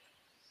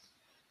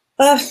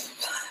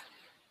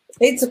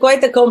 It's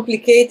quite a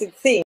complicated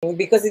thing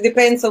because it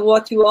depends on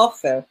what you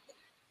offer.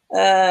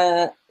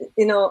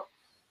 You know,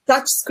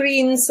 touch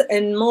screens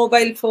and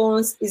mobile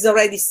phones is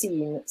already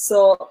seen,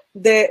 so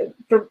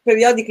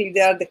periodically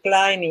they are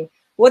declining.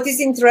 What is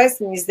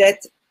interesting is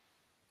that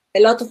a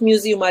lot of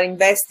museums are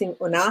investing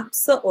on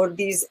apps or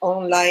these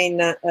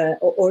online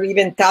or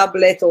even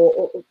tablet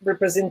or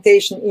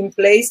representation in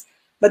place,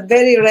 but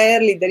very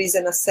rarely there is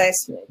an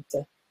assessment.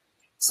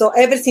 So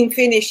everything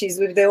finishes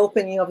with the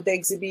opening of the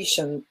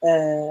exhibition.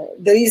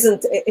 There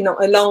isn't, you know,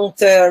 a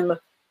long-term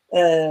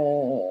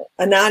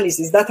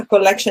analysis, data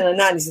collection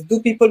analysis.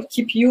 Do people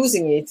keep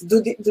using it?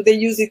 Do they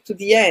use it to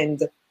the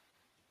end?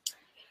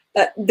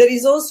 There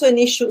is also an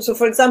issue. So,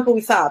 for example,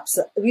 with apps,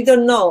 we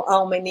don't know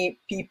how many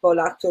people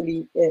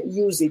actually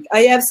use it.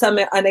 I have some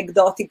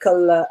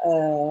anecdotal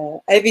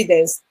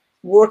evidence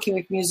working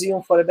with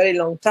museums for a very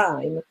long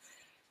time.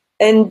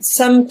 And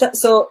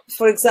so,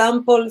 for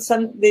example,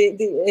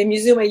 a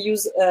museum I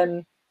use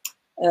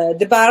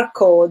the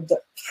barcode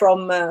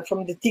from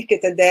the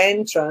ticket at the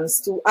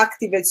entrance to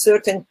activate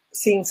certain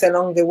things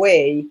along the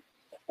way.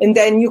 And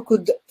then you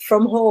could,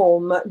 from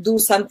home, do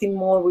something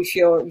more with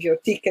your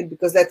ticket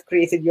because that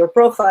created your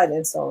profile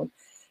and so on.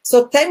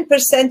 So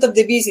 10% of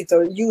the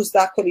visitors used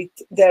actually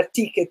their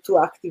ticket to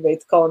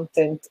activate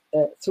content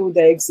through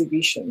the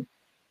exhibition.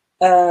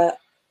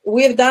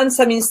 We have done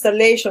some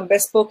installation,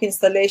 bespoke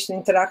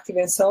installation, interactive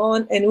and so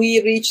on, and we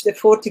reached the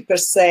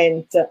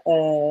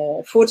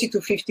 40%, 40 to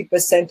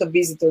 50% of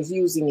visitors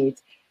using it.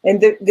 And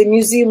the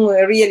museum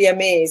were really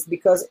amazed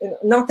because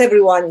not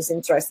everyone is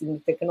interested in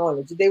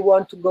technology. They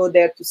want to go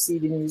there to see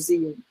the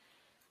museum.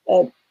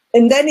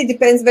 And then it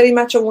depends very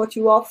much on what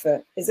you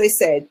offer. As I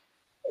said,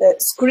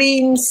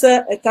 screens,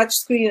 a touch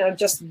screen are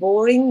just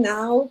boring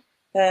now.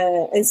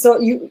 And so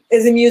you,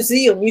 as a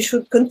museum, you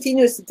should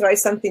continuously try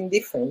something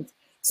different.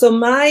 So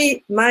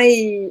my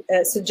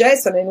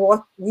suggestion and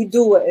what we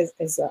do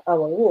as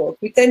our work,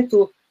 we tend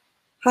to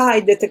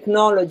hide the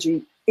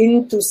technology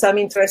into some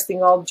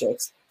interesting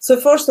objects. So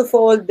first of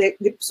all,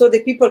 so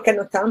the people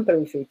cannot tamper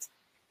with it.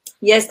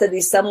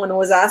 Yesterday, someone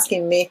was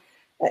asking me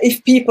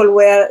if people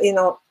were, you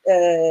know,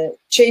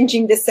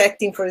 changing the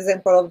setting, for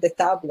example, of the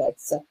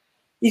tablets.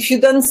 If you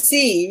don't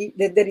see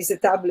that there is a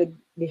tablet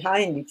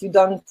behind it, you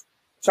don't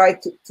try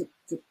to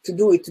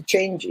do it, to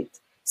change it.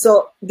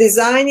 So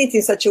design it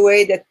in such a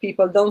way that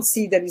people don't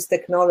see there is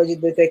technology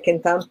that they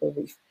can tamper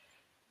with.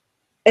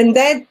 And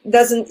that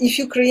doesn't, if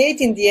you create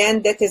in the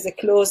end that as a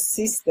closed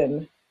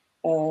system,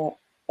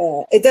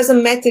 it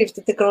doesn't matter if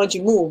the technology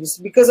moves,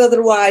 because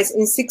otherwise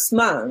in 6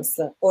 months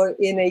or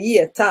in a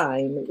year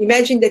time,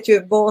 imagine that you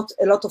have bought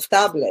a lot of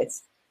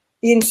tablets.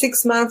 In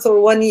 6 months or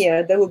 1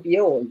 year, they will be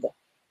old.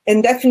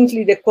 And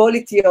definitely the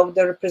quality of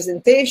the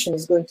representation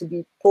is going to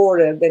be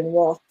poorer than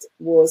what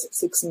was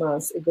 6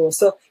 months ago.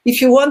 So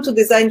if you want to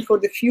design for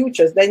the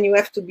future, then you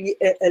have to be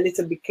a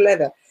little bit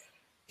clever.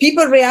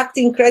 People react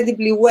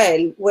incredibly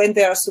well when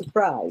they are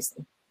surprised.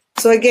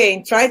 So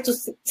again, try to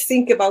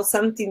think about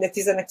something that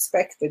is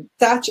unexpected.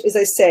 Touch, as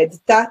I said,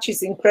 touch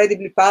is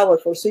incredibly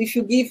powerful. So if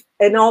you give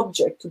an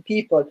object to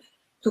people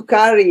to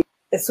carry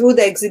through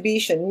the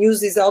exhibition,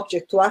 use this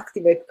object to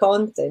activate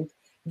content,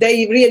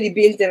 they really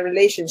build a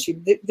relationship.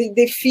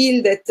 They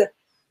feel that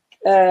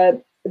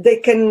they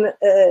can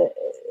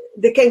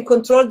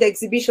control the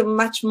exhibition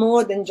much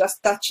more than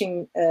just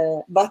touching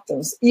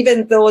buttons,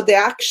 even though the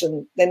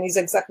action then is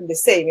exactly the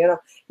same. You know,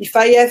 if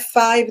I have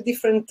 5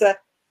 different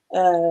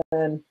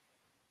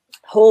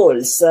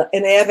holes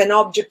and I have an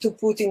object to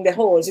put in the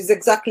holes, it's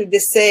exactly the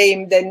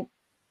same than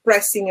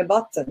pressing a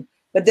button,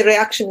 but the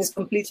reaction is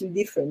completely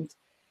different.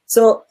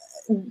 So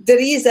there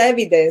is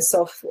evidence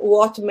of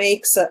what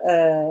makes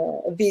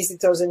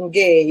visitors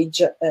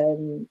engage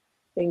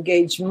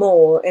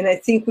more, and I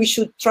think we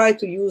should try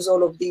to use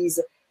all of these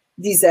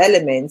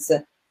elements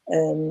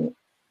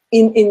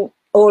in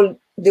all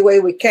the way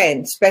we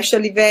can.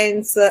 Special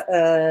events,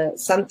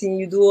 something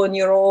you do on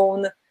your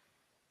own.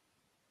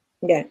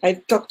 Yeah,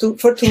 I've talked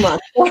for too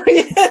much.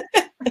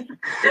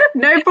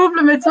 No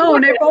problem at all,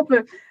 no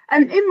problem.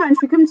 Imran,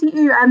 to come to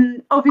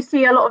you,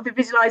 obviously a lot of the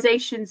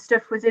visualization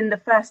stuff was in the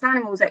First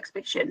Animals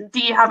exhibition. Do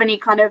you have any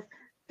kind of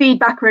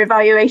feedback or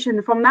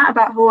evaluation from that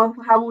about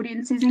how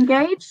audiences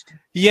engaged?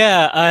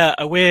 Yeah,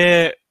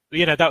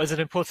 that was an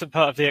important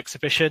part of the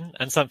exhibition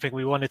and something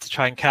we wanted to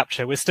try and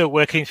capture. We're still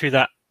working through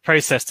that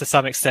process to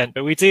some extent,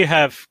 but we do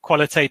have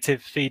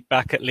qualitative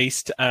feedback at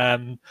least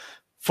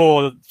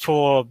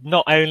for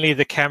not only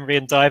the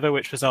Cambrian Diver,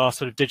 which was our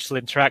sort of digital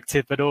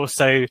interactive, but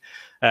also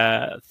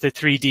the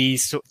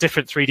 3D,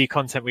 different 3D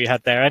content we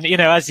had there. And, you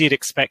know, as you'd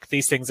expect,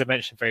 these things are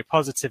mentioned very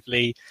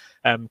positively.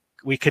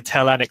 We could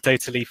tell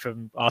anecdotally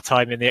from our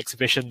time in the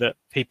exhibition that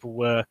people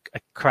were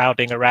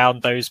crowding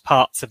around those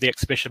parts of the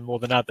exhibition more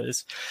than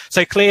others.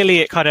 So clearly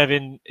it kind of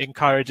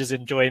encourages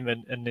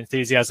enjoyment and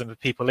enthusiasm of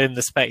people in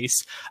the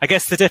space. I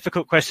guess the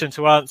difficult question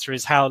to answer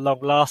is how long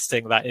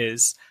lasting that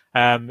is.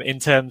 in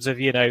terms of,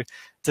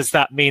 does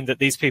that mean that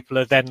these people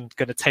are then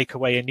going to take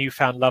away a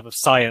newfound love of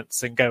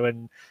science and go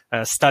and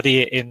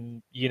study it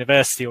in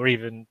university, or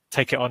even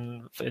take it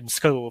on in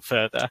school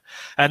further?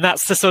 And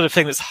that's the sort of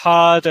thing that's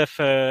harder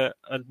for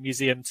a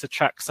museum to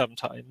track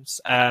sometimes.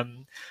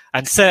 And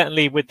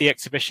certainly with the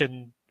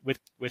exhibition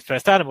with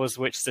First Animals,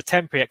 which is a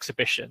temporary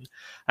exhibition,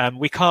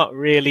 we can't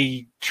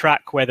really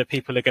track whether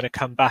people are going to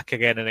come back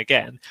again and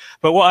again.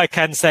 But what I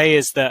can say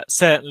is that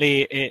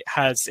certainly it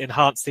has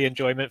enhanced the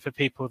enjoyment for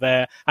people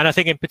there. And I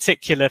think in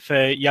particular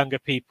for younger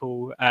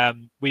people,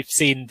 we've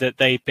seen that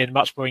they've been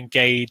much more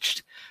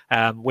engaged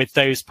with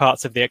those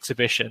parts of the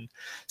exhibition.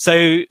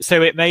 So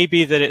it may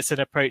be that it's an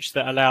approach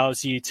that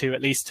allows you to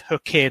at least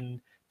hook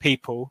in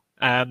people.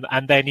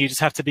 And then you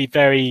just have to be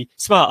very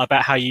smart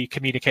about how you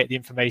communicate the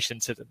information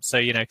to them. So,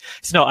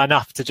 it's not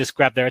enough to just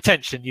grab their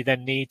attention. You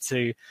then need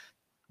to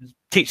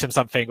teach them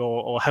something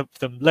or help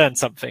them learn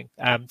something.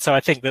 So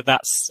I think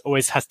that's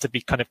always has to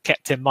be kind of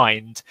kept in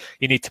mind.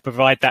 You need to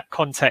provide that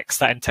context,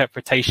 that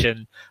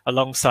interpretation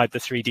alongside the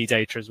 3D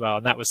data as well.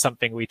 And that was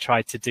something we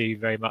tried to do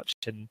very much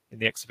in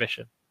the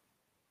exhibition.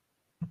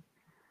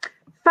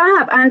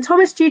 Fab. And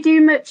Thomas, do you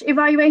do much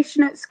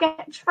evaluation at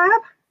Sketchfab?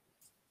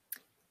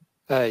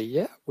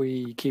 Yeah,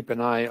 we keep an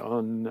eye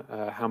on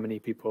how many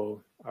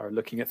people are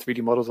looking at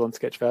 3D models on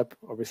Sketchfab,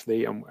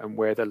 obviously, and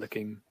where they're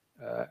looking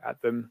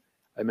at them.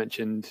 I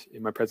mentioned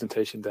in my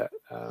presentation that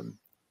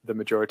the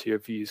majority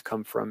of views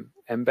come from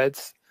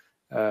embeds,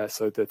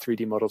 so the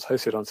 3D models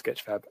hosted on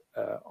Sketchfab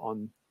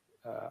on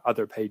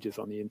other pages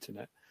on the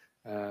internet.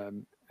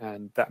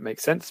 And that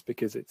makes sense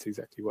because it's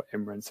exactly what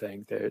Imran's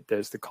saying.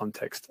 There's the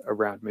context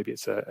around. Maybe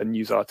it's a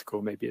news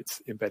article, maybe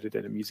it's embedded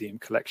in a museum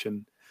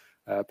collection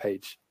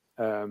page.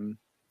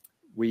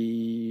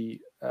 We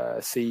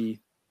see,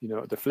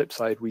 the flip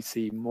side, we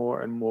see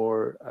more and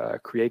more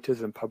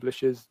creators and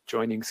publishers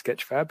joining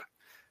Sketchfab.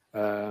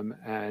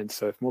 And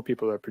so if more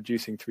people are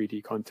producing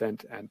 3D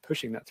content and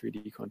pushing that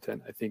 3D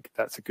content, I think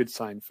that's a good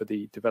sign for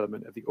the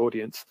development of the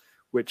audience,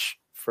 which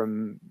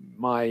from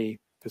my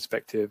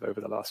perspective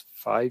over the last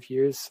 5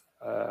 years,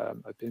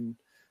 I've been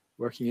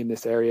working in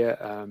this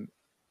area,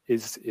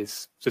 is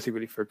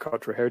specifically for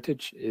cultural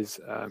heritage, is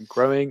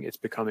growing. It's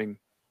becoming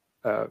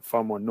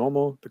far more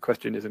normal. The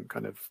question isn't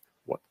kind of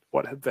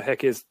what the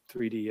heck is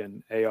 3D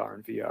and AR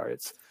and VR.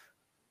 It's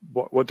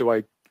what do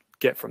I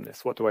get from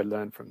this? What do I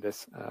learn from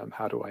this?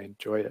 How do I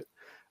enjoy it?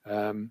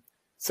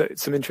 So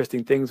some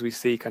interesting things we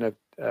see, kind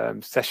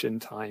of session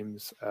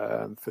times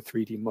for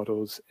 3D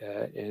models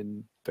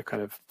in the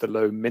kind of the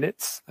low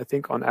minutes. I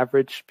think on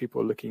average,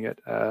 people are looking at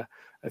a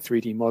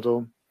 3D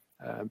model,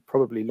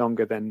 probably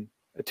longer than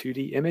a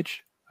 2D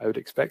image, I would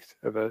expect,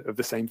 of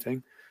the same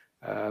thing.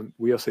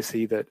 We also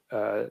see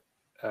that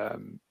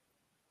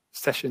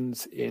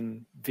sessions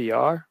in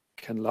VR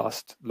can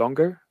last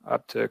longer,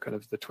 up to kind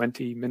of the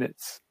 20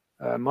 minutes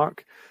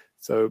mark.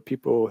 So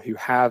people who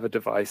have a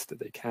device that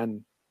they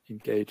can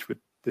engage with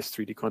this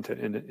 3D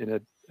content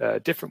in a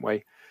different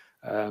way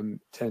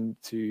tend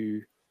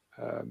to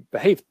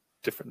behave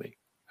differently.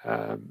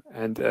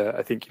 And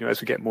I think,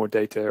 as we get more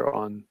data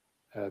on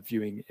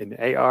viewing in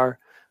AR,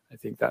 I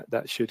think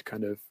that should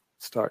kind of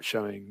start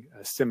showing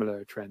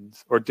similar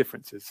trends or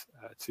differences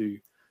to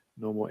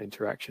normal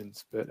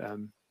interactions. But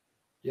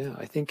yeah,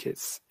 I think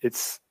it's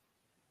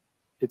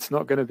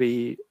not going to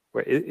be,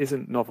 well, it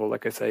isn't novel,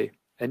 like I say,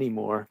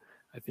 anymore.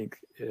 I think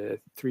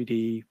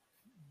 3D,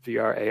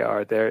 VR,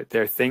 AR,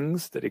 they're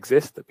things that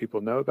exist that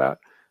people know about,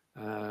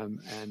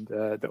 and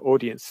the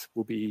audience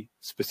will be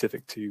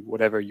specific to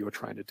whatever you're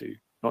trying to do.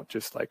 Not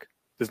just like,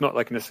 there's not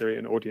like necessarily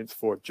an audience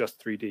for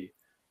just 3D.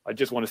 I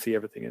just want to see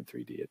everything in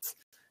 3D. It's,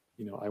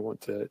 I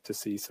want to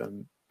see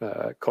some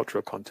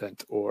cultural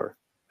content or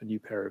a new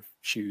pair of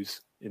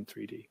shoes in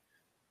 3D.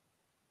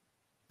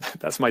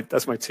 That's my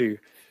two.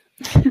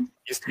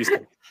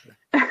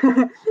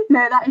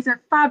 No, that is a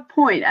fab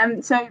point.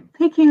 So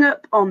picking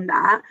up on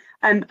that,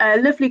 a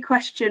lovely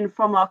question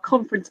from our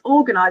conference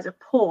organizer,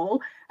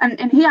 Paul,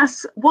 and he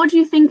asks, what do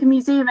you think a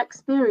museum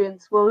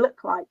experience will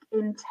look like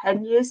in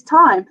 10 years'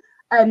 time?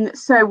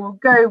 So we'll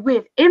go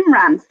with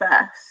Imran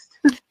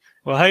first.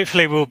 Well,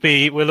 hopefully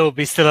we'll all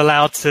be still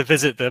allowed to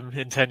visit them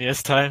in 10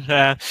 years' time.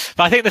 But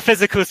I think the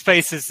physical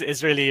space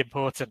is really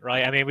important,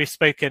 right? I mean, we've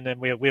spoken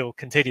and we'll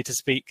continue to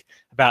speak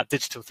about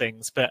digital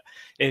things. But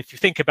if you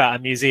think about a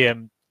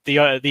museum,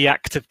 the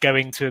act of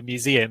going to a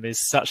museum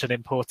is such an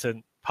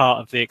important part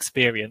of the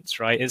experience,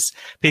 right? Is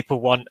people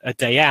want a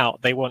day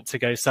out. They want to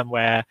go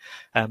somewhere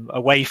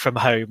away from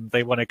home.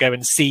 They want to go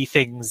and see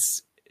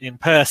things in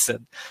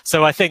person.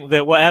 So I think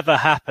that whatever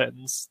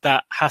happens,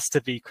 that has to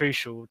be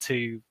crucial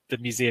to the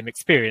museum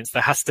experience.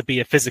 There has to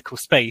be a physical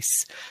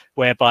space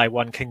whereby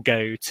one can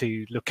go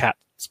to look at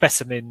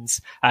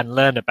specimens and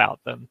learn about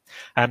them.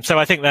 So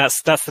I think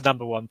that's the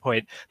number one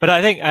point. But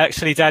I think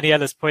actually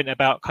Daniella's point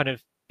about kind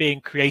of being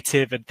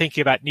creative and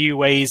thinking about new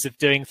ways of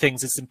doing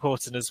things is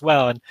important as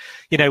well. And,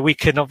 we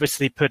can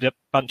obviously put a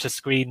bunch of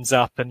screens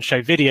up and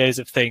show videos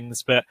of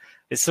things, but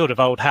it's sort of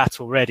old hat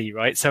already,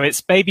 right? So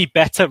it's maybe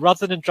better,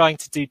 rather than trying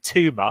to do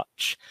too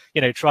much,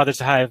 rather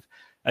to have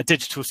a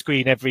digital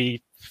screen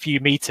every few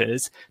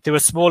meters, do a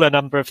smaller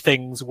number of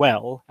things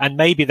well, and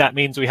maybe that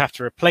means we have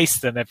to replace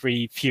them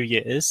every few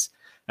years.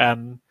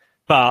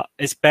 But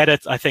it's better,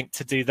 I think,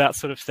 to do that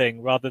sort of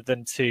thing rather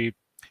than to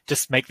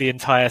just make the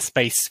entire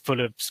space full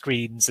of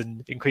screens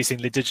and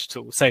increasingly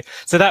digital. So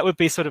that would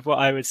be sort of what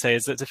I would say,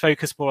 is that to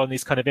focus more on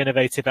these kind of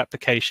innovative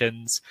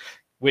applications,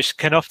 which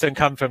can often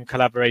come from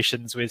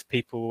collaborations with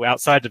people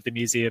outside of the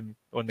museum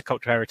or in the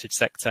cultural heritage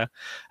sector,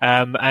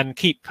 and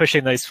keep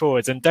pushing those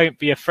forwards, and don't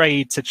be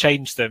afraid to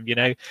change them. You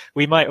know,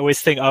 we might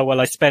always think, oh, well,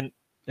 I spent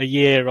a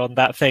year on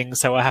that thing,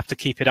 so I have to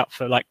keep it up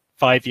for like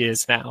 5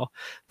 years now.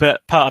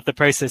 But part of the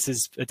process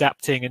is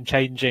adapting and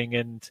changing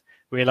and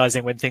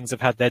realizing when things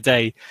have had their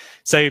day.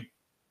 So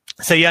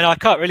yeah, no, I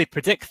can't really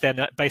predict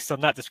then, based on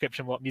that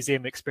description, what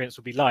museum experience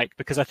will be like,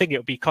 because I think it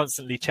will be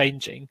constantly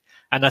changing.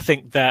 And I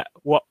think that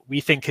what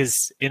we think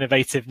is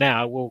innovative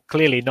now will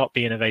clearly not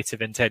be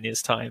innovative in 10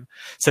 years' time.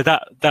 So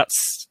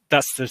that's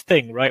the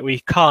thing, right? We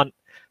can't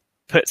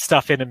put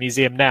stuff in a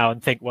museum now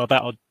and think, well,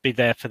 that'll be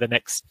there for the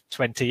next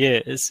 20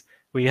 years.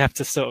 We have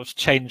to sort of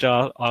change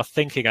our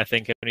thinking, I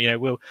think. And, you know,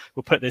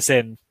 we'll put this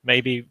in.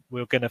 Maybe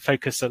we're going to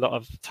focus a lot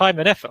of time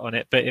and effort on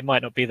it, but it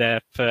might not be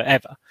there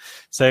forever.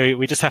 So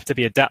we just have to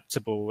be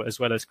adaptable as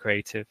well as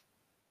creative.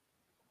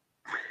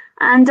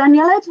 And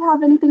Daniela, do you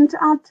have anything to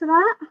add to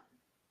that?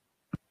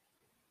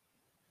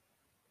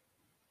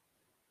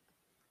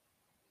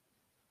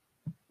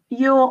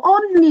 You're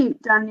on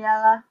mute,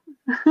 Daniela.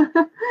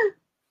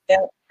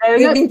 Yeah.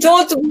 We've been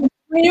told to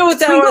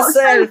mute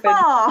ourselves. So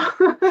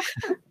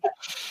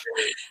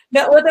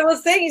now, what I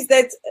was saying is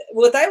that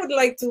what I would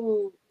like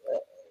to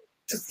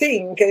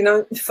think,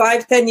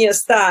 5-10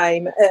 years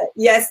time,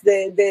 yes,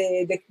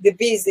 the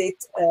visit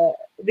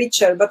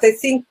richer, but I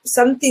think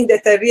something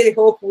that I really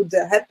hope would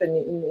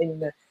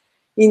happen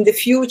in the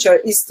future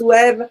is to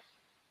have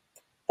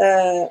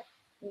the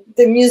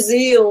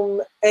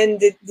museum and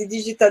the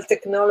digital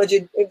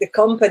technology, the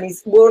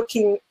companies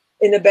working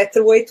in a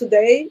better way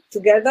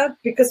together.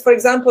 Because, for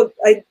example,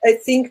 I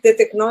think the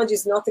technology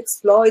is not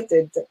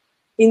exploited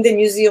in the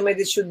museum as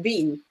it should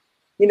be.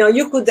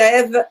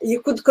 You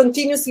could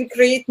continuously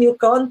create new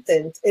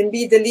content and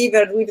be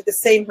delivered with the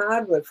same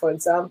hardware, for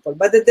example.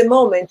 But at the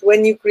moment,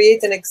 when you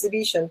create an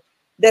exhibition,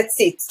 that's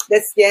it.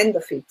 That's the end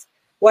of it.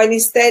 While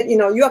instead, you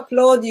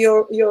upload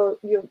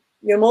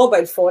your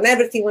mobile phone,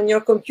 everything on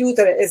your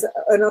computer is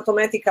an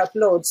automatic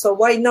upload. So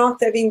why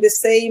not having the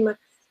same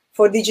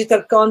for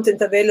digital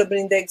content available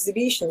in the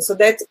exhibition, so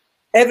that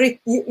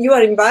you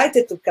are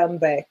invited to come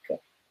back?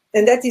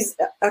 And that is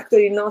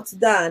actually not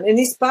done. And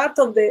it's part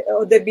of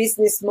the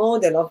business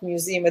model of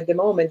museum at the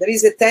moment. There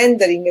is a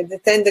tendering, and the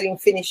tendering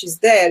finishes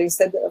there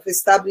instead of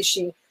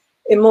establishing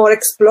a more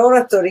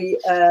exploratory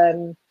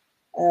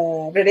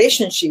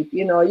relationship.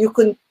 You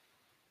can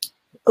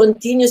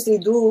continuously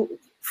do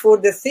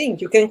further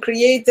things. You can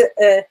create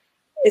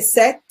a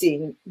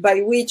setting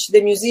by which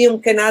the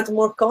museum can add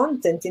more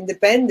content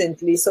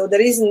independently. So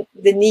there isn't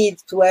the need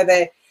to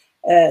have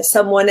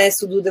someone else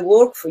to do the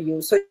work for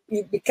you. So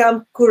you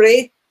become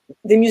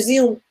the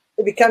museum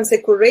becomes a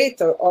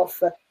curator of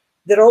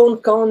their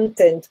own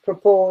content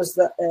proposed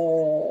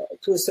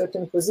to a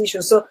certain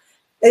position. So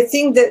I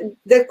think that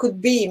there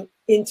could be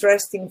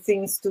interesting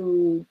things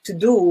to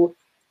do,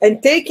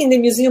 and taking the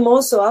museum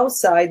also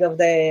outside of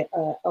the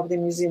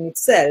museum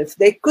itself.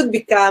 They could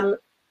become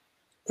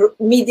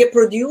media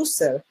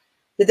producer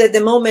that at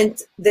the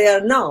moment they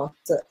are not.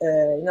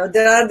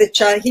 There are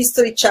the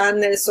history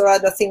channels or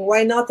other things.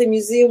 Why not a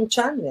museum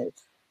channel?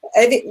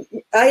 I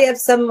have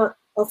some.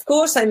 Of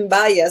course, I'm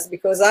biased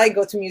because I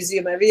go to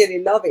museum. I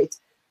really love it.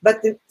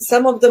 But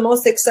some of the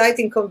most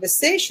exciting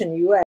conversation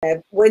you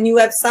have when you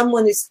have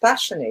someone who's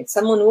passionate,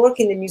 someone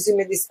working in the museum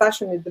that is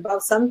passionate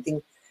about something,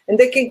 and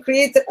they can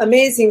create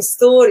amazing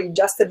story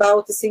just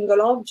about a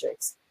single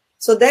objects.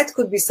 So that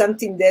could be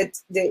something that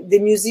the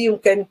museum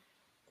can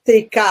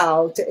take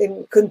out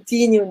and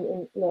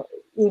continue,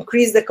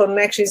 increase the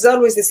connection. It's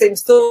always the same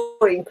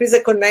story, increase the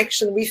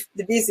connection with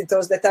the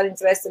visitors that are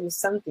interested in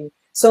something.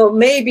 So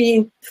maybe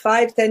in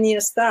 5-10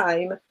 years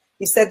time,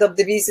 instead of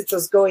the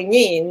visitors going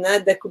in,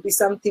 there could be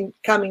something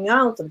coming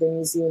out of the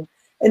museum.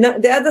 And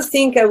the other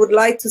thing I would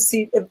like to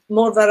see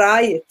more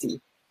variety.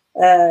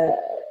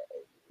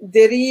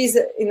 There is,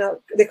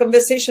 the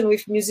conversation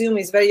with museum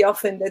is very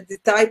often that the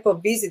type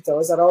of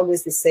visitors are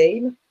always the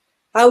same.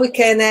 How we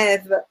can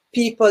have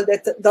people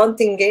that don't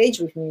engage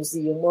with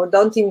museum or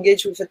don't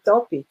engage with a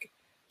topic,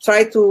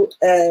 try to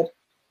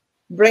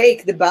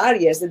break the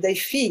barriers that they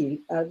feel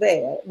are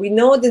there. We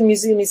know the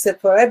museum is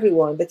for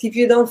everyone, but if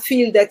you don't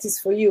feel that is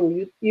for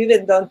you, you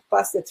even don't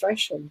pass the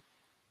threshold.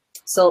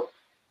 So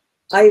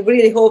I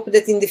really hope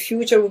that in the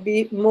future will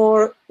be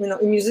more,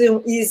 a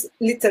museum is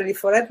literally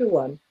for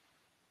everyone.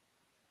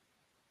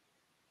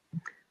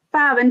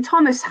 Fab. And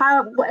Thomas,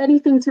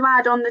 anything to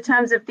add on the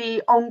terms of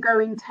the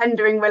ongoing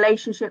tendering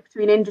relationship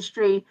between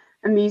industry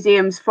and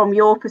museums from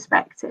your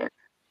perspective?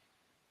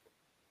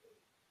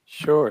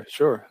 Sure.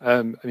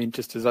 I mean,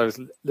 just as I was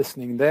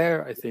listening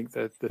there, I think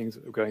that the things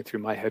that were going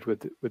through my head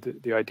with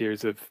the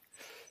ideas of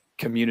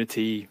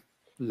community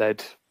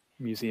led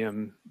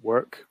museum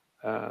work,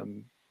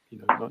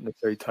 not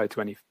necessarily tied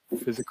to any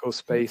physical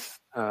space.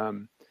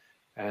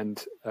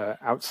 And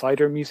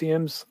outsider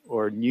museums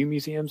or new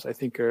museums, I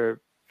think,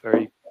 are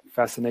very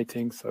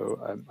fascinating.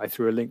 So I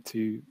threw a link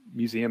to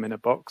Museum in a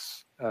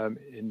Box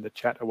in the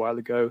chat a while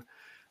ago.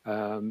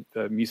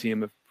 The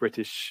Museum of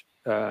British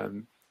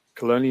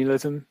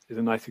Colonialism is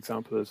a nice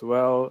example as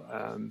well.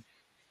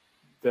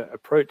 The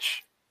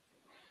approach,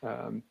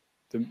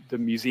 the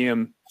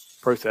museum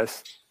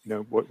process,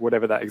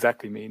 whatever that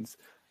exactly means,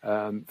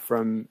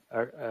 from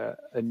a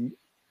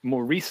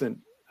more recent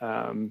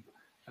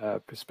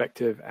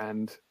perspective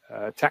and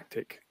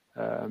tactic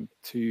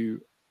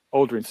to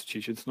older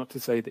institutions. Not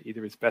to say that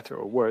either is better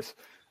or worse,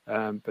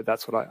 but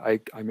that's what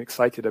I'm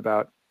excited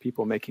about,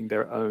 people making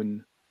their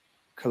own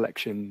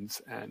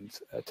collections and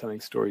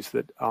telling stories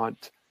that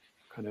aren't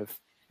kind of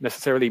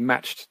necessarily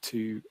matched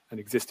to an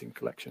existing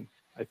collection.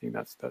 I think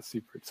that's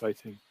super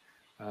exciting.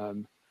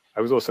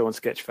 I was also on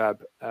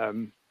Sketchfab.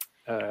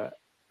 I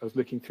was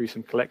looking through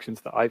some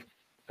collections that I've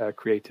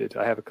created.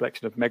 I have a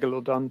collection of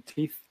megalodon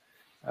teeth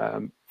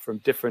from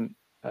different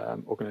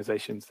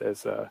organizations.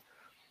 There's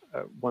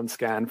one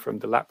scan from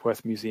the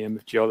Lapworth Museum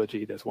of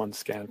Geology. There's one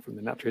scan from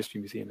the Natural History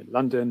Museum in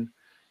London.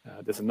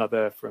 There's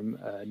another from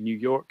New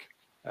York.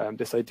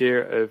 This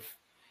idea of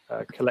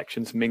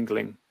collections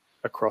mingling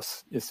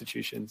across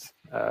institutions,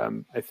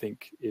 I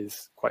think,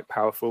 is quite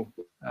powerful,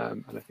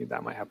 and I think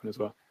that might happen as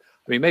well.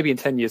 I mean, maybe in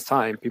 10 years'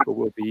 time, people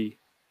will be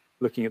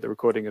looking at the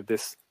recording of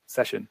this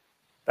session.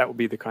 That will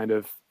be the kind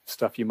of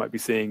stuff you might be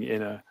seeing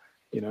in a,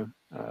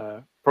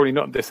 probably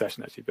not this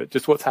session actually, but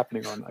just what's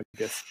happening on, I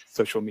guess,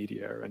 social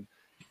media. And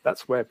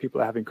that's where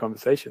people are having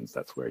conversations.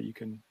 That's where you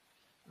can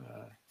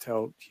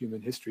tell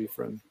human history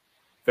from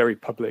very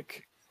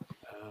public,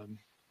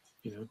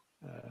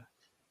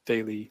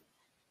 daily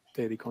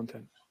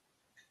content.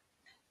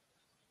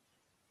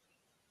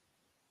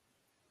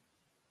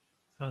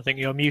 I think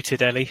you're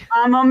muted, Ellie.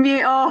 I'm on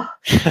mute. Oh,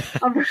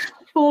 I've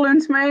fallen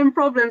into my own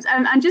problems.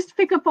 And just to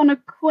pick up on a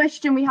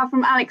question we have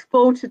from Alex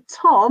Ball to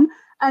Tom,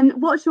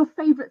 what's your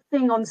favourite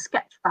thing on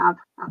Sketchfab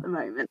at the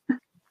moment?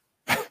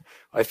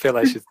 I feel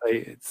I should say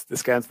it's the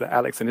scans that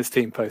Alex and his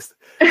team post.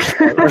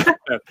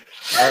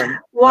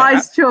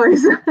 Wise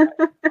choice.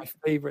 My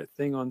favourite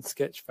thing on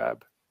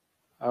Sketchfab.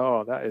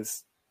 Oh, that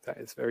is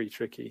very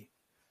tricky.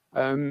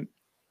 Well,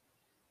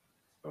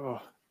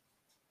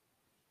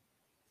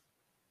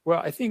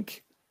 I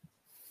think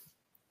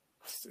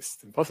it's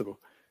impossible.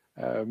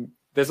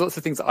 There's lots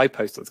of things that I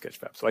post on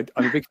Sketchfab, so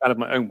I'm a big fan of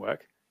my own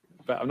work,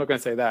 but I'm not going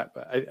to say that.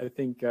 But I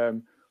think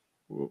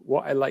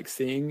what I like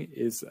seeing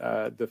is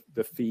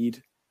the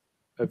feed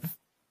of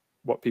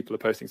what people are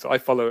posting. So I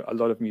follow a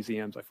lot of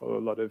museums. I follow a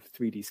lot of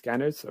 3D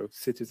scanners, so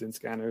citizen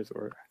scanners,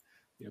 or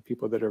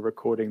people that are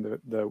recording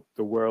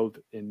the world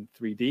in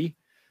 3D.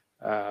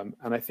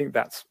 And I think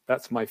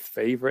that's my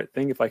favorite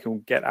thing. If I can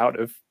get out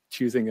of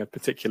choosing a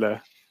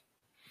particular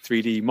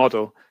 3D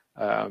model,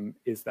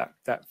 is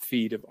that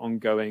feed of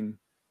ongoing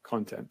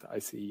content that I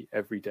see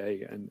every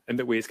day, and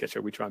that we at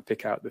SketchUp, we try and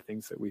pick out the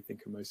things that we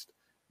think are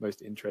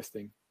most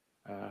interesting.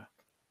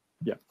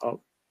 Yeah, I'll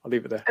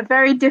leave it there. A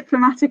very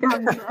diplomatic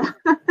answer.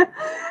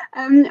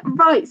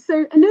 Right,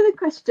 so another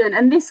question,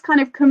 and this kind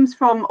of comes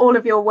from all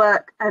of your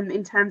work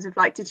in terms of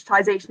like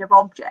digitization of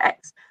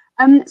objects.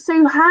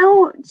 So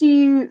how do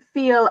you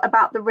feel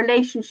about the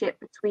relationship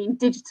between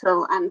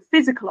digital and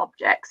physical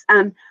objects?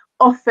 And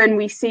often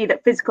we see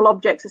that physical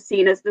objects are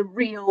seen as the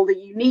real, the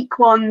unique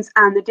ones,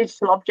 and the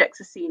digital objects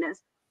are seen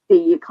as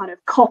the kind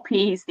of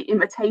copies, the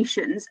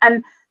imitations.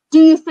 And do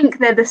you think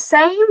they're the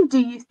same? Do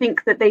you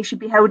think that they should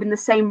be held in the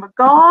same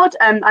regard?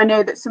 I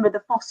know that some of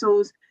the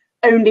fossils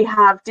only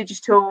have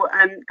digital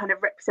kind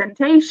of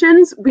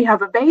representations. We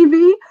have a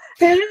baby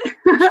here,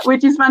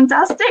 which is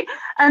fantastic.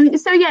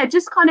 So yeah,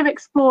 just kind of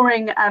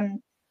exploring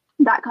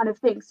that kind of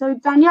thing. So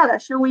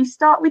Daniela, shall we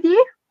start with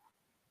you?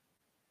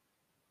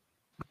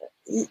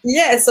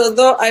 Yes,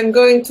 although I'm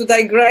going to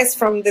digress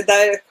from the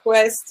direct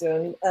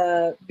question,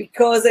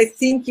 because I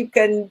think you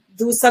can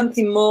do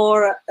something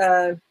more.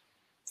 There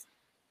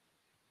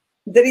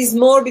is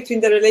more between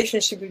the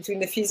relationship between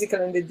the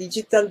physical and the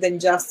digital than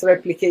just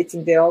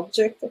replicating the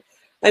object.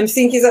 I'm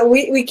thinking that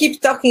we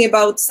keep talking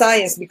about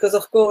science because,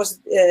 of course,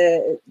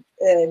 the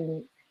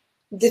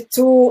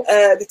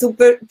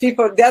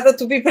other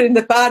two people in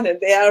the panel,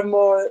 they are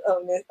more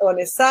on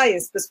a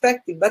science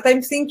perspective. But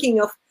I'm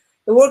thinking of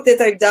the work that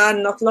I've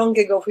done not long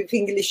ago with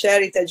English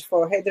Heritage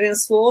for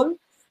Hadrian's Wall.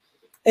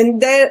 And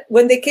there,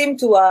 when they came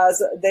to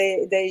us,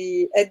 there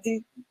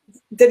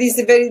is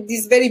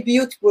this very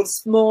beautiful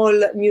small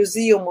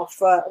museum of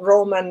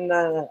Roman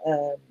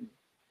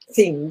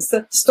things,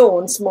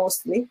 stones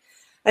mostly.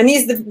 And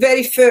he's the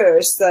very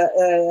first,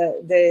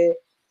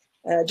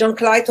 John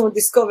Clayton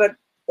discovered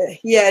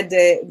he had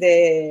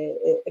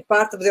a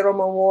part of the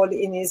Roman wall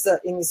in his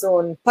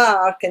own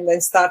park, and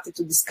then started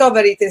to discover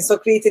it, and so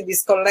created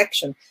this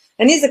collection.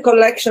 And it's a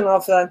collection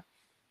of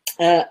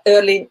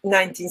early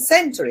 19th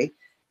century.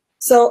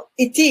 So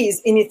it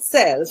is in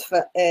itself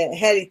a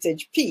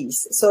heritage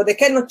piece. So they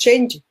cannot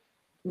change it.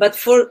 But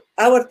for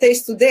our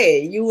taste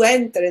today, you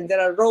enter and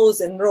there are rows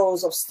and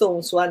rows of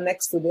stones, one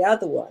next to the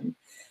other one.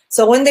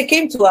 So when they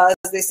came to us,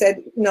 they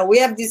said, we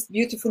have this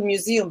beautiful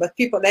museum, but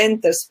people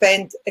enter,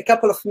 spend a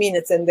couple of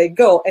minutes and they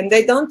go, and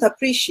they don't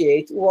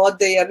appreciate what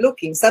they are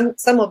looking.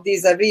 Some of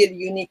these are really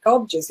unique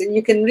objects, and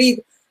you can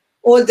read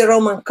all the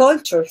Roman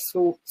culture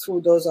through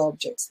those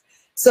objects.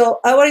 So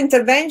our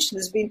intervention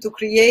has been to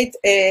create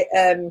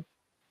a,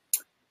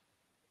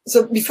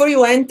 so before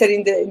you enter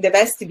in the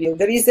vestibule,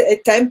 there is a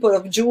temple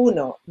of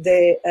Juno,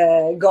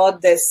 the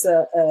goddess,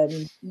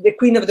 the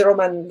queen of the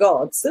Roman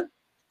gods,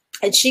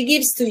 and she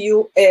gives to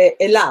you a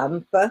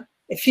lamp, a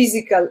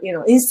physical,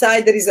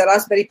 inside there is a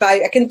Raspberry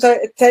Pi. I can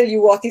tell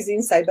you what is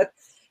inside, but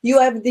you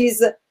have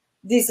this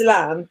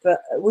lamp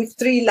with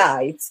 3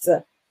 lights.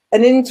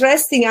 And an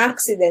interesting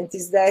accident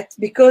is that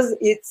because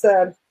it's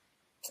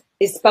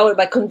powered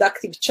by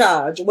conductive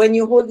charge, when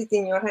you hold it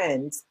in your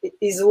hands, it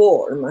is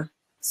warm.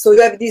 So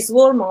you have this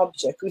warm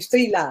object with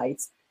 3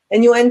 lights,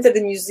 and you enter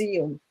the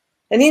museum.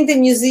 And in the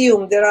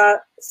museum, there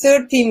are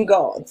 13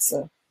 gods,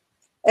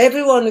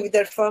 everyone with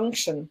their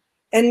function.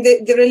 And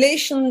the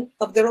relation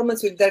of the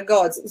Romans with their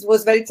gods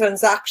was very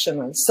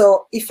transactional.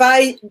 So if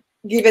I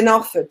give an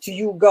offer to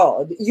you,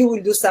 God, you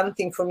will do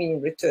something for me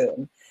in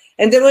return.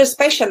 And there were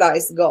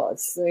specialized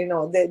gods,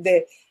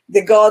 the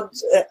god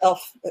of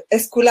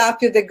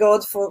Esculapio, the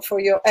god for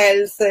your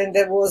health, and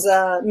there was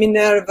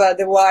Minerva,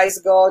 the wise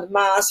god,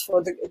 Mars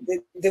for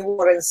the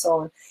war, and so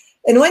on.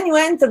 And when you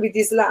enter with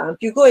this lamp,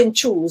 you go and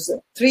choose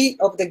 3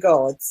 of the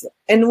gods,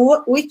 and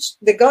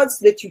the gods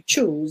that you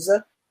choose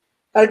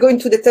are going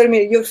to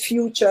determine your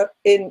future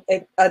in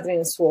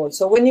Hadrian's Wall.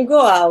 So when you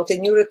go out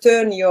and you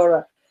return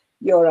your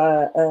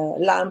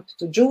lamp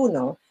to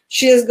Juno,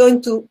 she is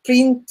going to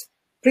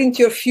print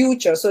your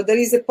future. So there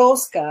is a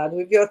postcard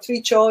with your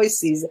 3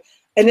 choices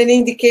and an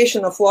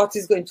indication of what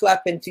is going to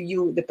happen to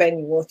you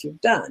depending what you've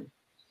done.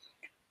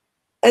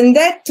 And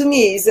that to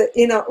me is,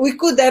 we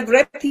could have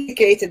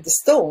replicated the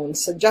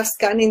stones, so just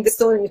scanning the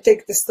stone and you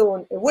take the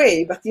stone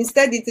away, but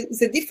instead it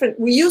is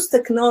we use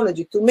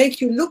technology to make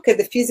you look at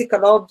the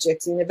physical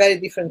objects in a very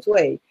different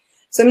way.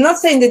 So I'm not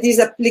saying that this is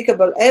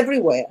applicable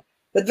everywhere,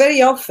 but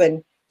very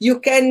often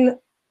you can,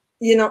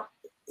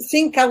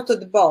 think out of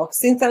the box,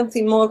 think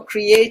something more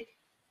creative.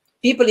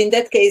 People in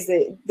that case,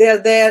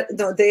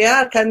 they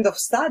are kind of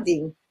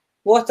studying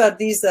what are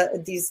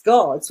these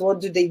gods,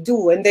 what do they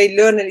do, and they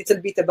learn a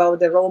little bit about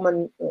the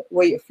Roman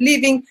way of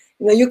living.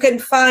 You can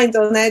find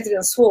on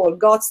Hadrian's Wall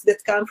gods that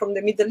come from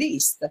the Middle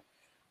East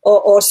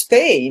or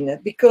Spain,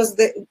 because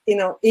in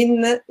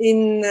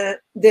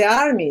the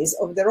armies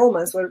of the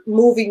Romans were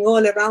moving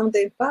all around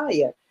the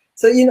empire.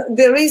 So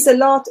there is a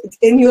lot,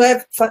 and you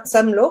have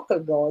some local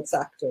gods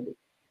actually.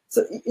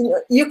 So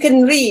you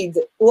can read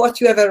what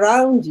you have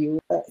around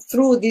you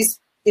through this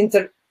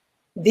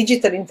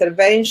digital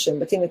intervention,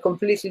 but in a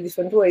completely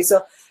different way.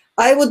 So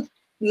I would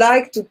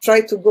like to try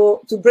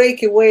to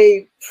break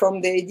away from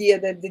the idea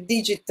that the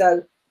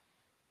digital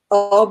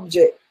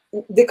object,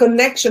 the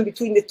connection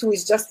between the two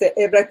is just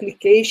a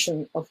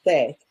replication of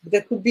that.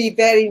 That could be a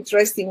very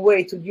interesting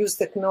way to use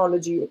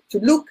technology to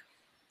look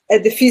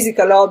at the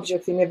physical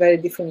object in a very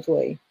different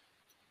way.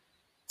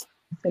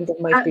 And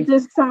that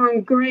does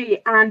sound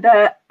great, and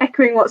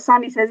echoing what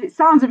Sandy says, it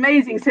sounds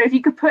amazing. So if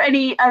you could put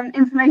any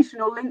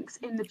information or links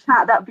in the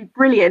chat, that would be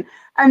brilliant.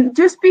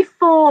 Just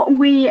before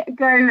we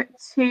go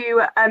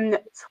to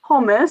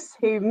Thomas,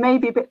 who may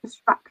be a bit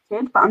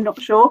distracted, but I'm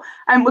not sure,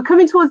 we're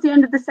coming towards the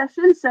end of the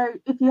session, so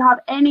if you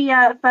have any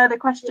further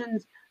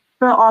questions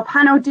for our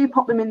panel, do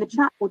pop them in the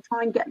chat. We'll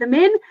try and get them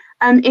in.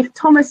 If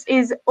Thomas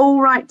is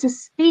all right to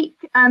speak,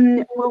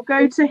 we'll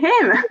go to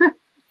him.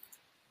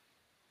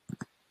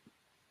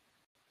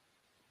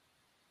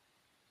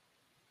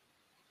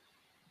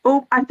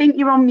 Oh, I think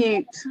you're on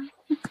mute.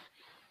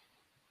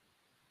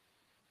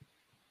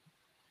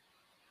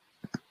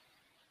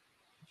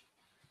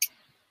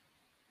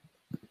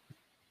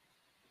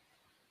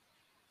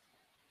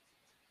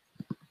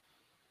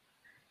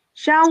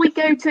 Shall we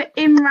go to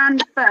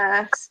Imran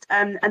first,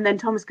 and then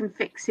Thomas can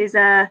fix his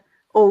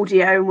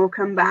audio and we'll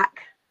come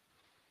back?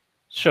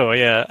 Sure,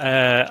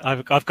 yeah.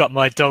 I've got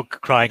my dog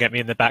crying at me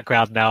in the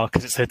background now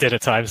because it's her dinner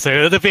time,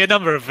 so there'll be a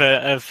number of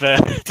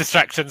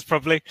distractions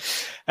probably.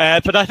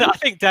 But I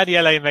think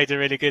Daniele made a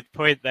really good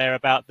point there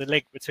about the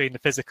link between the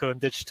physical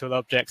and digital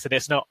objects, and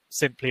it's not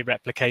simply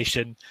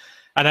replication.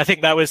 And I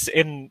think that was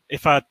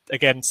if I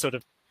again sort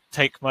of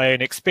take my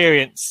own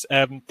experience,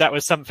 that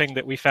was something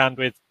that we found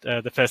with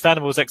the First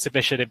Animals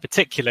exhibition in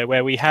particular,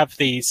 where we have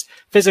these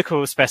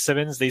physical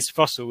specimens, these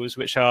fossils,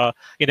 which are,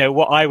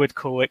 what I would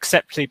call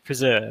exceptionally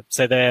preserved.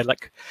 So they're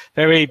like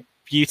very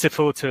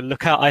beautiful to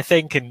look at, I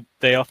think, and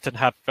they often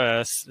have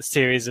a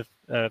series of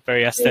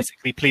very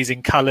aesthetically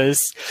pleasing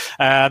colors.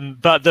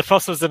 But the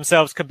fossils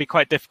themselves can be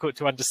quite difficult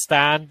to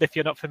understand if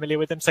you're not familiar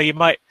with them. So you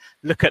might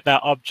look at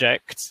that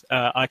object.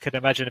 I could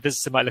imagine a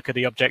visitor might look at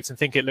the object and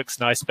think it looks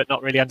nice, but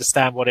not really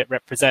understand what it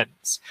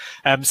represents.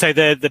 So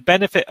the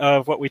benefit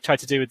of what we tried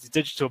to do with the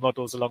digital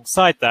models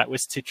alongside that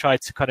was to try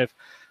to kind of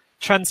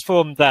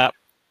transform that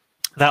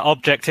that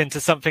object into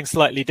something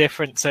slightly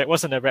different. So it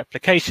wasn't a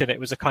replication, it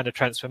was a kind of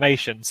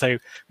transformation. So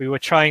we were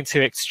trying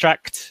to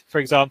extract, for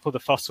example, the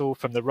fossil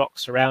from the rock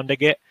surrounding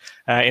it.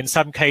 In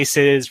some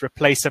cases,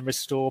 replace and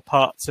restore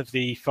parts of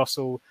the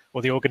fossil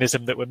or the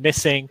organism that were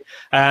missing,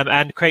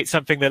 and create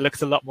something that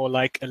looks a lot more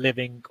like a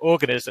living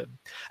organism.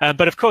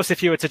 But of course,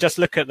 if you were to just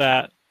look at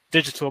that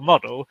digital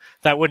model,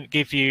 that wouldn't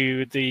give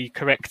you the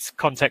correct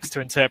context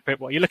to interpret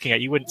what you're looking at.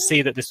 You wouldn't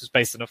see that this was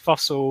based on a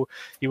fossil.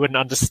 You wouldn't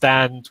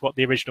understand what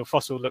the original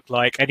fossil looked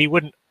like. And you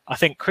wouldn't, I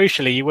think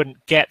crucially, you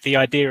wouldn't get the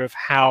idea of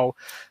how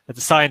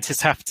the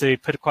scientists have to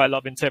put quite a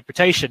lot of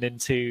interpretation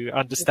into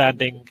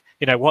understanding,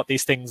 you know, what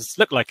these things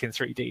look like in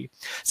 3D.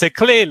 So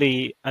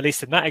clearly, at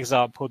least in that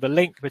example, the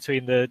link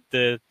between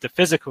the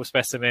physical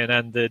specimen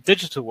and the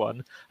digital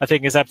one, I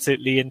think, is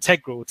absolutely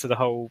integral to the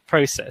whole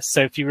process. So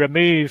if you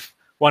remove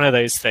one of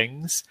those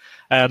things,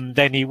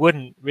 then you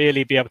wouldn't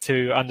really be able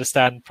to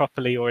understand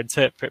properly or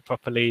interpret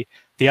properly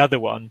the other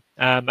one.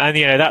 And,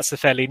 you know, that's a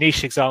fairly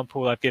niche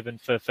example I've given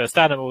for first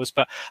animals,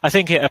 but I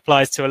think it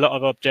applies to a lot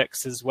of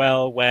objects as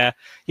well, where,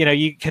 you know,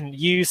 you can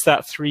use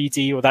that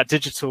 3D or that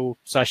digital,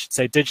 so I should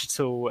say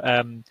digital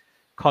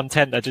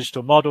content, that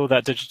digital model,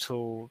 that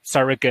digital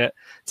surrogate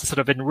to sort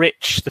of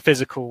enrich the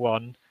physical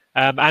one,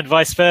 and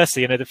vice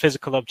versa. You know, the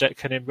physical object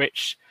can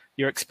enrich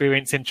your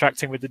experience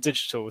interacting with the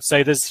digital.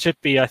 So there should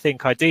be, I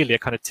think, ideally a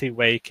kind of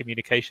two-way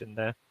communication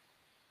there.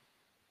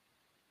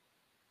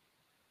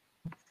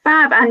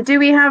 Fab. And do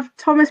we have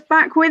Thomas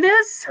back with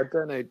us? I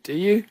don't know. Do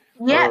you?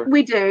 Yeah,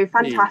 we do.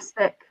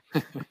 Fantastic.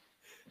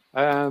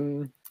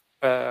 One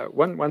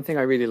thing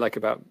I really like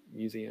about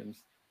museums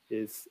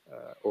is,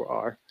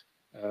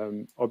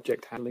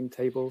 object handling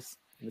tables.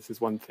 And this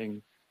is one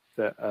thing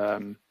that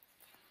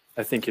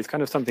I think is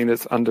kind of something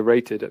that's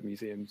underrated at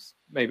museums.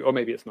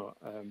 Maybe it's not.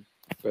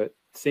 But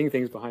seeing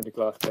things behind a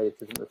glass case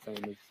isn't the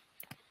same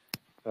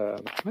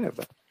as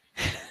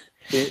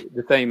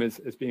the same as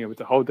being able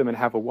to hold them and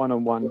have a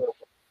one-on-one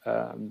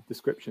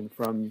description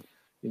from,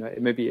 you know,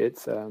 maybe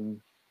it's a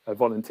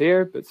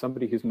volunteer, but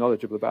somebody who's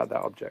knowledgeable about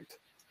that object.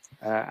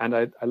 And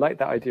I like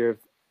that idea of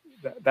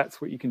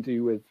that's what you can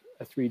do with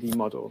a 3D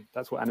model.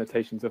 That's what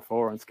annotations are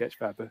for on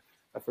Sketchfab,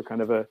 for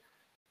kind of a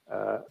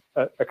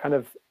kind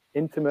of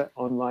intimate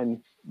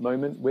online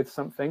moment with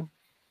something.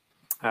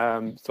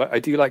 So I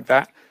do like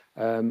that.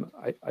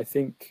 I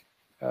think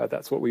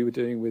that's what we were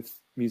doing with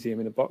Museum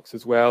in a Box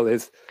as well,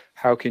 is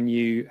how can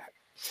you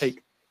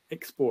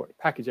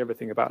package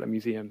everything about a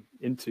museum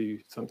into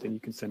something you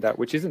can send out,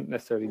 which isn't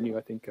necessarily new.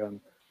 I think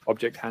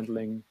object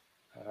handling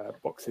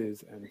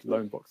boxes and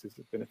loan boxes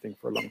have been a thing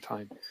for a long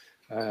time.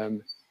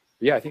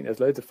 Yeah, I think there's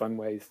loads of fun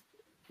ways,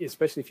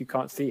 especially if you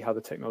can't see how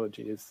the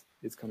technology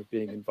is kind of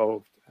being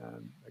involved,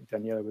 like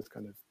Daniela was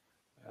kind of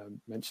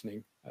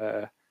mentioning,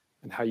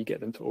 and how you get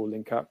them to all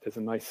link up. There's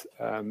a nice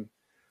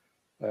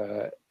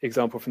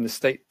example from the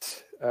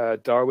State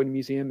Darwin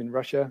Museum in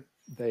Russia.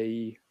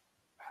 They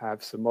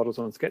have some models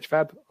on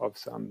Sketchfab of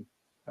some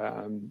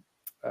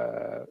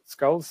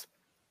skulls.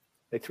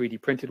 They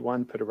 3D printed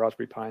one, put a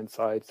Raspberry Pi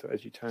inside, so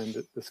as you turned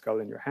the skull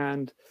in your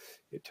hand,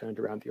 it turned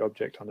around the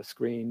object on the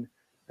screen.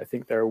 I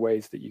think there are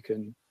ways that you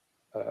can,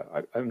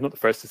 I'm not the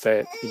first to say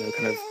it, you know,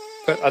 kind of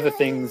put other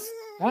things,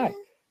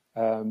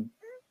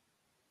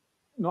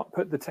 not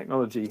put the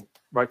technology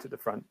right at the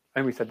front.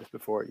 And we said this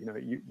before, you know,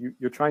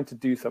 you're trying to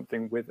do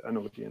something with an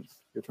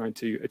audience. You're trying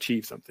to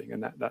achieve something,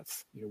 and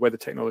that's, you know, whether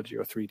technology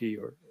or 3D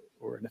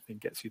or anything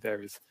gets you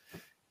there is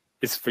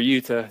for you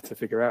to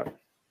figure out.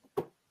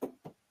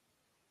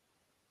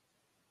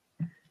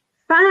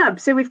 Fab.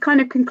 So we've kind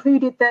of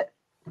concluded that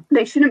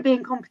they shouldn't be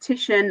in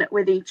competition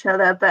with each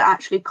other, but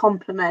actually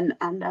complement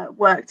and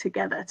work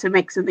together to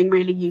make something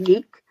really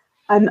unique.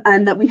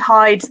 And that we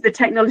hide the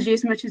technology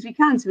as much as we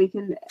can so we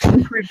can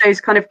improve those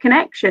kind of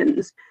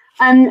connections.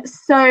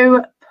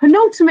 So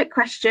penultimate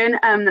question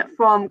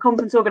from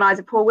conference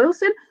organizer Paul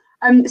Wilson.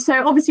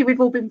 So obviously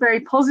we've all been very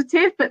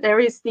positive, but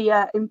there is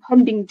the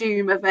impending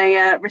doom of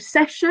a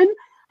recession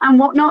and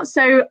whatnot.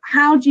 So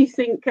how do you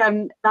think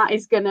that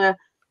is going to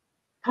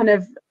kind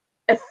of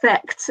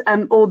affect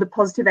all the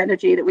positive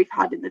energy that we've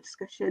had in the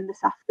discussion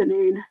this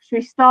afternoon? Should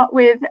we start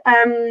with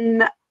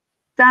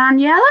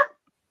Daniela?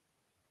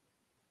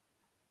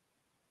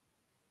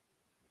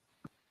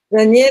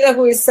 Daniela,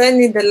 who is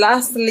sending the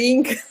last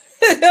link.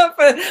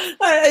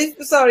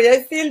 Sorry,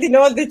 I filled in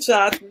all the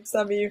chat with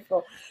some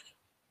info.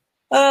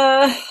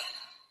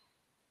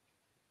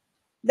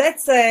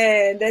 That's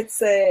an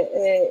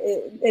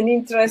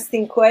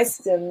interesting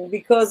question,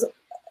 because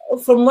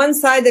from one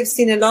side, I've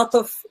seen a lot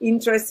of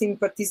interest in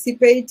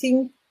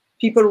participating,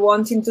 people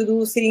wanting to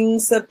do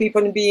things,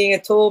 people being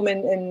at home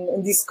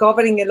and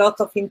discovering a lot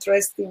of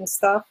interesting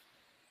stuff.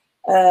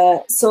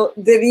 So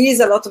there is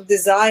a lot of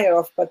desire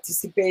of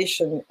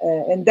participation,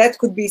 and that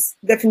could be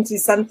definitely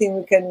something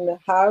we can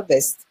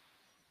harvest.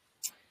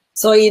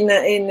 So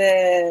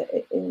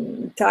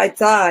in tight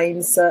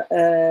times,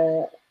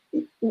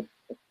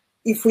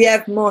 if we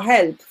have more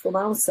help from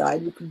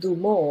outside, we could do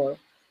more.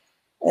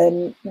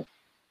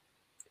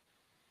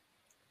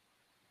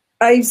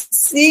 I've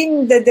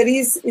seen that there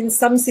is, in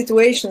some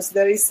situations,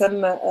 there is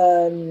some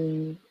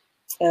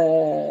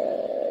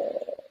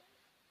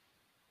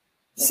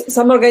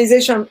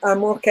organizations are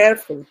more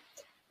careful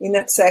in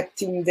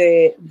accepting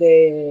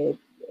the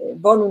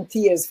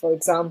volunteers, for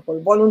example.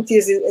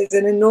 Volunteers is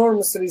an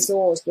enormous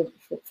resource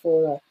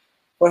for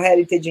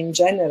heritage in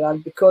general,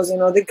 because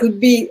they could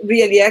be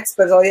really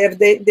experts, or they have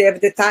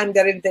the time, they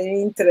have the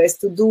interest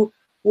to do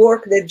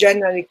work that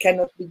generally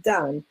cannot be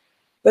done.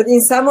 But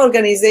in some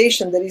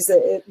organizations, there is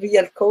a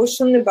real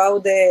caution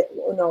about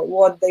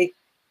what they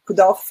could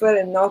offer,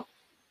 and not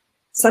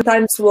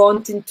sometimes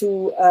wanting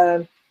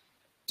to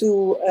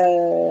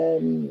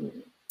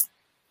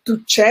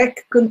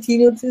check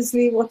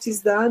continuously what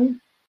is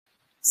done.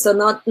 So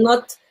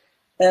not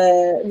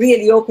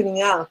really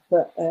opening up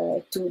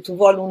to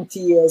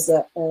volunteers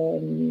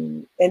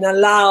and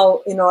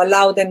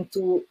allow them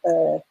to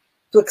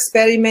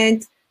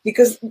experiment,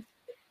 because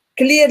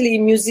clearly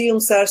museum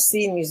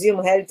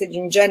heritage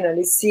in general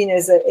is seen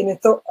as an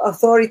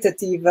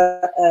authoritative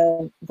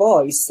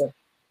voice,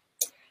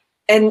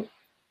 and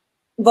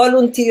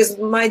volunteers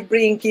might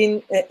bring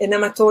in an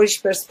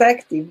amateurish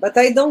perspective, but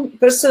I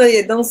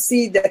don't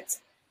see that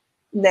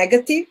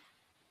negative.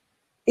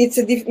 It's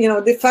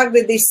the fact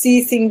that they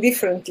see things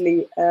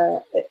differently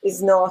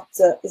is not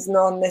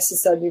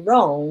necessarily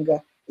wrong.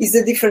 It's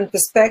a different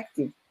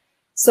perspective.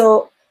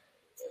 So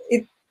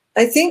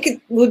I think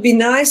it would be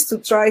nice to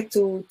try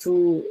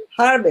to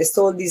harvest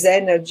all this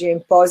energy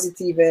and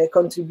positive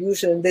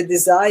contribution and the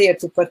desire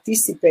to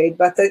participate.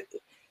 But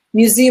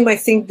museum, I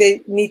think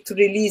they need to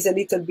release a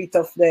little bit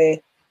of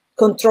the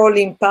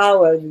controlling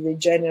power that they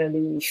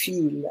generally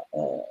feel,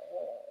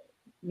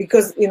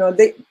 because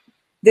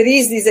there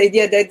is this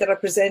idea that they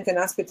represent an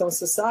aspect of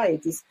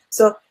societies.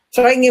 So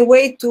trying a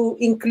way to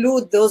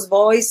include those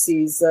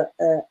voices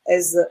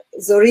as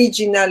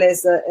original,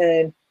 as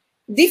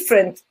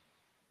different,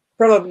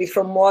 probably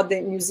from what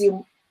the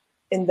museum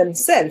in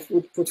themselves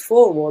would put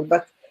forward,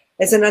 but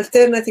as an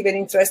alternative and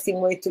interesting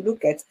way to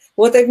look at.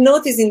 What I've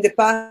noticed in the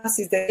past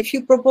is that if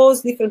you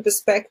propose different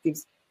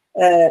perspectives,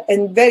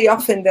 and very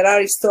often there are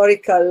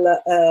historical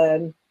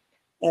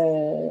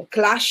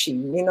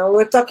clashing. We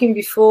were talking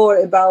before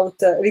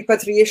about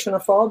repatriation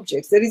of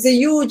objects. There is a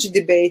huge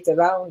debate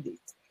around it.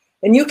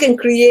 And you can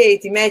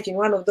imagine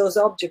one of those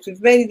objects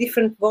with many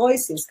different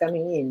voices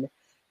coming in.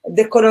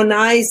 The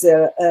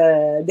colonizer,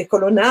 the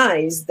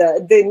colonized,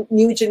 the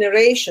new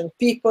generation,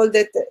 people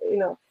that,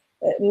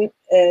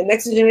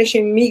 next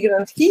generation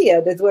migrants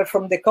here that were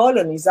from the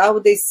colonies, how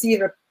they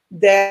see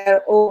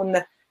their own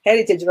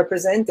heritage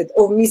represented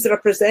or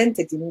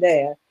misrepresented in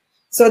there.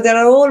 So there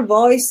are all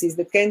voices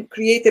that can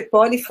create a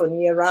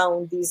polyphony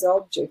around these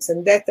objects,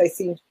 and that I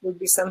think would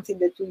be something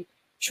that we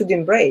should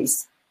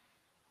embrace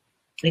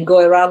and go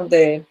around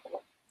the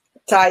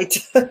tight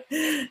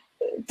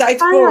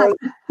world.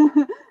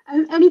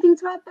 Anything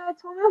to add there,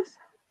 Thomas?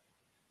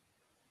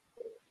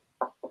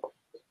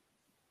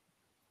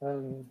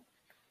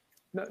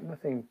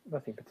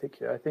 Nothing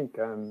particular. I think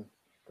the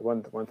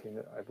one thing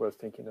that I was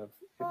thinking of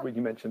when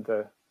you mentioned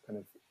the kind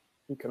of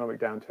economic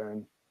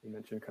downturn, you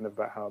mentioned kind of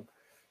about how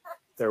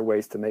there are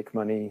ways to make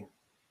money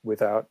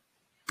without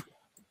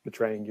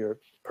betraying your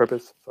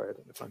purpose. Sorry, I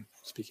don't know if I'm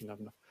speaking loud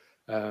enough.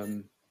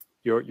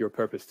 Your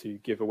purpose to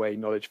give away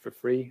knowledge for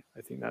free.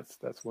 I think that's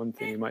one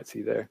thing you might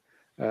see there.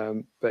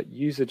 But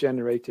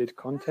user-generated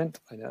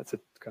content, I know that's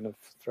kind of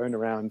thrown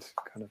around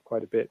kind of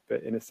quite a bit,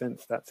 but in a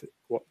sense, that's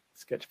what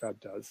Sketchfab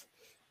does.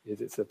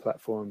 Is it's a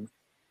platform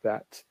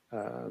that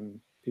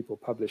people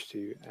publish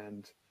to,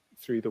 and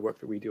through the work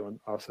that we do on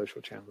our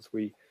social channels,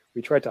 we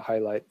try to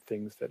highlight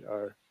things that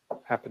are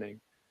happening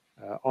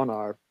on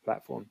our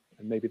platform,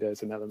 and maybe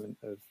there's an element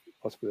of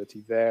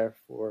possibility there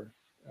for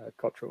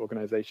cultural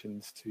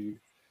organizations to,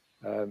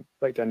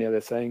 like Daniela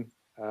is saying,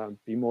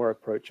 be more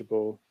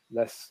approachable,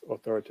 less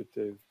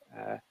authoritative,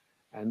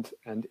 and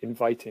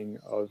inviting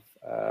of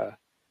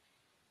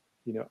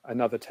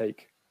another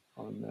take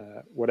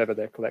on whatever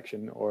their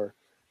collection or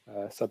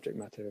subject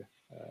matter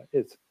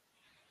is.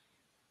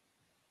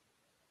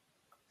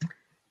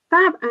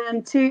 Fab.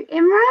 And to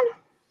Imran.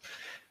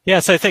 Yeah,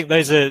 so I think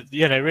those are,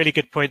 really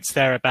good points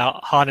there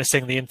about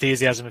harnessing the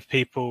enthusiasm of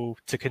people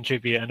to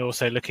contribute, and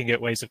also looking at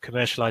ways of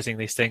commercializing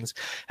these things.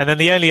 And then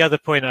the only other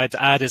point I'd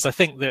add is I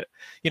think that,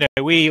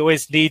 we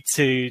always need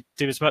to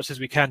do as much as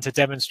we can to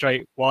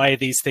demonstrate why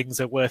these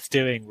things are worth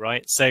doing,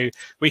 right? So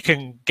we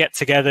can get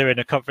together in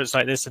a conference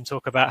like this and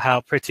talk about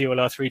how pretty all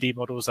our 3D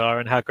models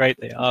are and how great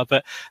they are,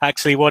 but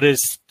actually what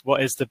is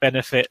the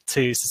benefit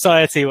to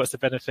society? What's the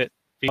benefit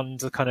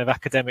beyond the kind of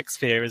academic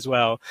sphere as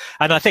well?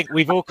 And I think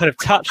we've all kind of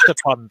touched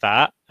upon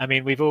that. I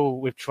mean,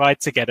 we've tried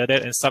to get at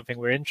it, and it's something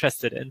we're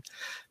interested in,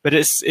 but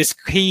it's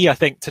key, I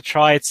think, to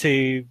try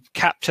to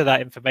capture that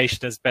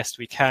information as best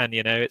we can.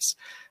 It's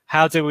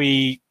how do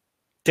we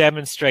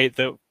demonstrate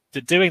that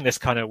doing this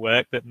kind of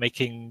work, that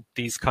making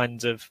these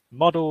kinds of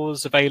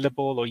models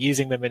available or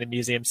using them in a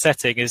museum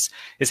setting is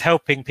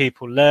helping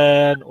people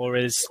learn, or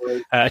is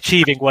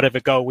achieving whatever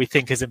goal we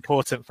think is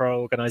important for our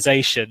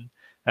organization.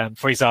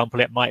 For example,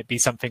 it might be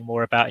something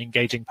more about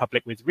engaging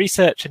public with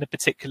research in a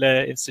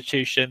particular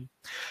institution.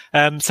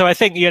 So I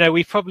think,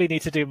 we probably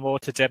need to do more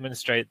to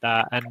demonstrate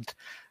that. And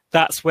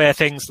that's where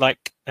things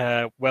like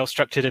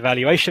well-structured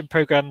evaluation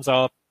programs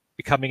are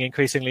becoming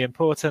increasingly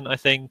important, I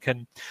think.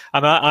 And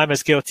I'm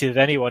as guilty as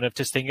anyone of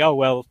just thinking, oh,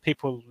 well,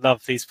 people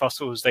love these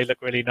fossils, they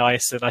look really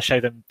nice, and I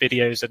show them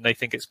videos and they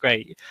think it's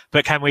great.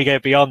 But can we go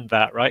beyond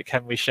that, right?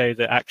 Can we show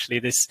that actually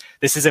this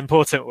is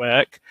important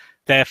work,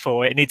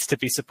 therefore it needs to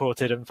be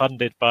supported and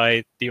funded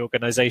by the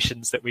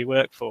organizations that we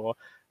work for?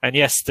 And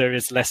yes, there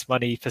is less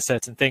money for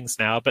certain things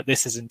now, but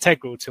this is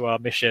integral to our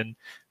mission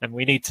and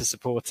we need to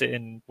support it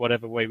in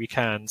whatever way we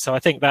can. So I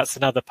think that's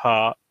another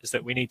part, is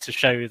that we need to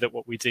show that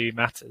what we do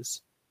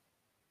matters.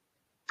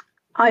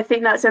 I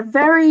think that's a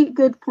very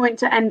good point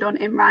to end on,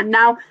 Imran.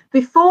 Now,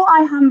 before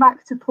I hand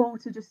back to Paul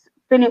to just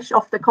finish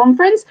off the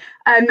conference,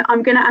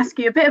 I'm going to ask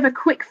you a bit of a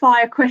quick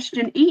fire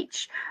question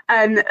each,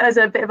 as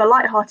a bit of a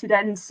light-hearted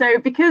end. So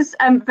because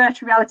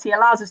virtual reality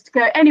allows us to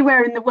go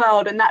anywhere in the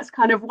world, and that's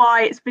kind of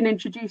why it's been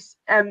introduced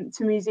to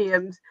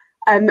museums,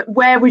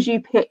 where would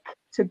you pick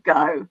to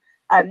go?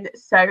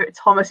 So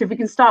Thomas, if we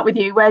can start with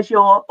you, where's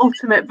your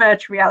ultimate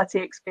virtual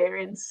reality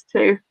experience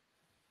to?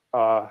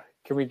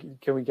 Can we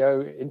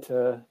go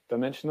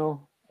interdimensional?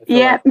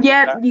 Yeah,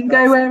 you can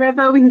go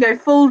wherever. We can go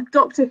full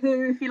Doctor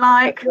Who if you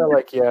like.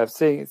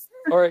 Seeing,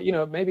 or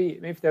maybe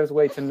there was a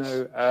way to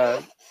know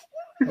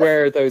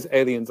where those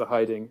aliens are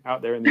hiding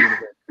out there in the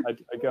universe.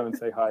 I'd go and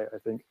say hi, I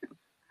think.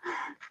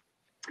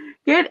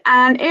 Good.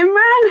 And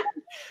Imran?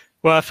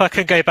 Well, if I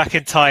can go back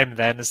in time,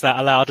 then is that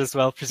allowed as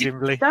well?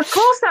 Presumably. Of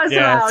course, that's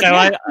allowed.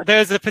 So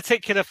there's a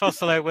particular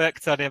fossil I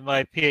worked on in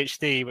my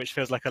PhD, which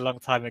feels like a long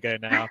time ago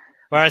now,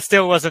 where I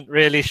still wasn't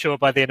really sure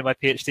by the end of my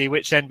PhD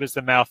which end was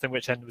the mouth and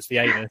which end was the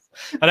anus.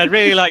 And I'd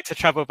really like to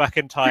travel back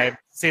in time,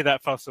 see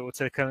that fossil,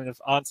 to kind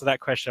of answer that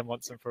question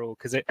once and for all,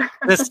 because it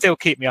does still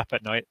keep me up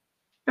at night.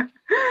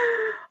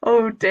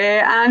 Oh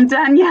dear. And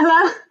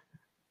Daniela?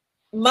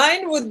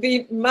 Mine would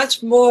be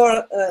much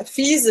more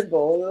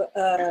feasible.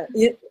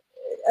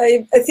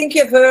 I think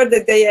you've heard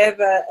that they have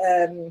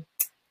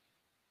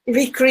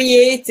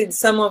recreated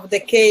some of the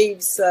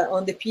caves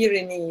on the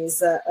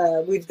Pyrenees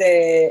with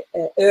the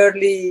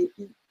early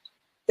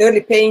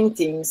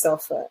paintings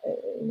of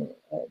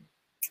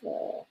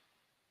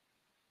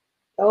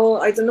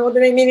I don't know the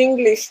name in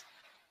English.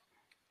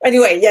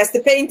 Anyway, yes, the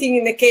painting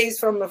in the caves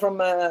from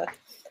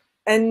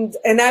and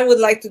I would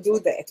like to do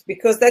that,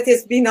 because that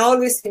has been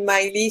always in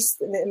my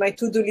list, my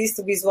to-do list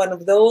is one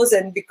of those,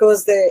 and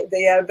because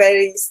they are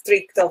very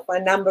strict of a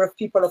number of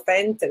people of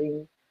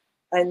entering,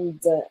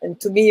 and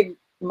to me it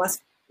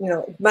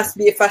must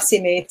be a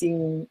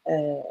fascinating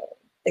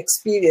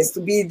experience to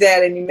be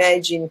there and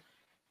imagine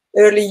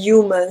early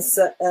humans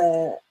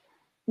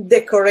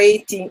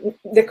decorating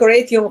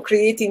or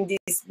creating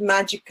this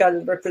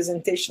magical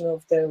representation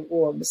of the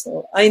world.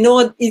 So I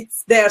know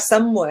it's there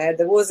somewhere.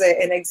 There was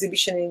an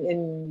exhibition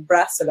in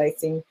Brussels, I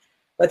think,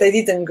 but I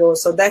didn't go.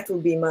 So that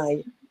would be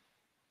my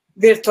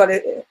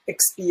virtual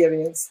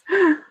experience.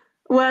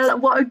 Well,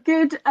 what a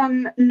good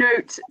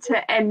note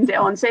to end it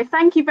on. So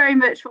thank you very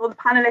much for all the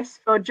panelists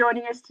for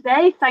joining us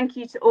today. Thank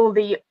you to all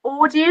the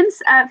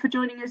audience for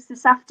joining us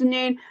this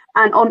afternoon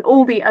and on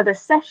all the other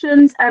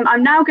sessions.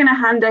 I'm now going to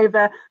hand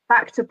over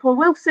back to Paul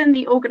Wilson,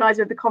 the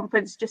organiser of the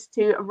conference, just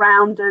to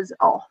round us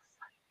off.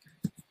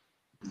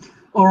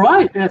 All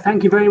right.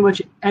 Thank you very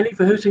much, Ellie,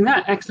 for hosting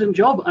that. Excellent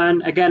job.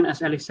 And again,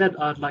 as Ellie said,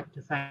 I'd like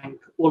to thank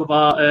all of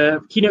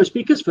our keynote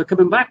speakers for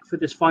coming back for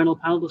this final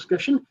panel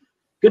discussion.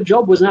 Good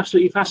job. Was an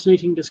absolutely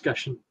fascinating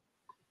discussion.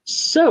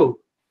 So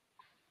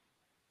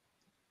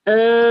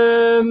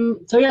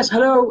yes,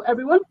 hello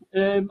everyone.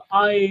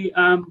 I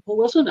am Paul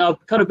Wilson.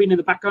 I've kind of been in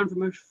the background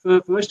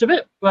for most of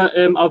it, but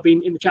I've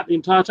been in the chat the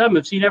entire time.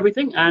 I've seen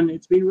everything, and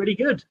it's been really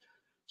good.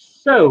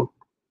 So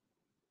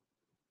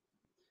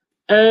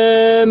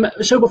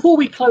before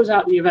we close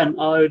out the event,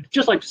 I'd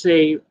just like to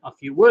say a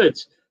few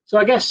words. So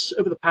I guess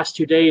over the past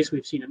 2 days,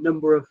 we've seen a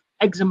number of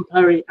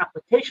exemplary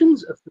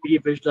applications of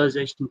 3D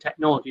visualization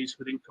technologies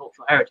within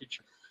cultural heritage.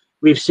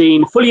 We've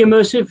seen fully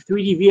immersive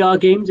 3D VR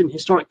games in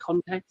historic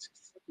contexts,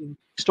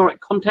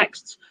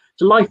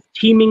 to life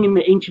teeming in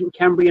the ancient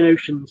Cambrian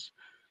oceans.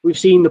 We've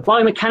seen the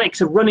biomechanics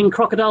of running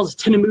crocodiles,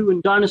 tinamou,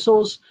 and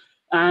dinosaurs,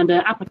 and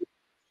applications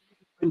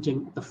of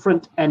printing at the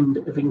front end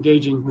of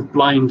engaging with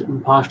blind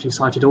and partially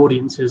sighted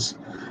audiences.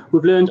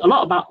 We've learned a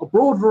lot about a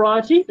broad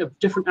variety of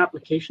different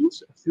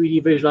applications of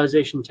 3D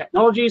visualization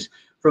technologies,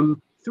 from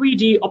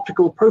 3D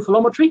optical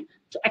profilometry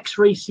to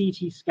X-ray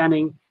CT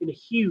scanning in a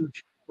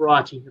huge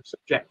variety of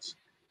subjects.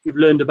 We've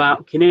learned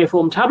about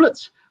cuneiform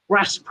tablets,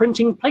 brass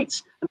printing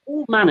plates, and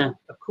all manner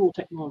of cool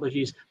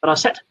technologies that are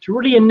set to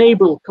really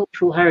enable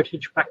cultural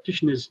heritage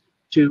practitioners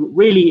to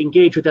really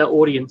engage with their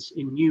audience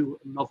in new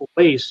and novel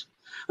ways.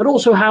 And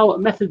also how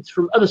methods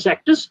from other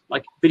sectors,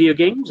 like video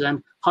games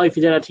and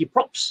high-fidelity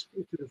props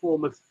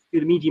through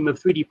the medium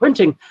of 3D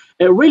printing,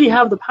 really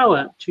have the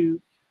power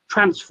to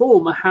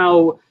transform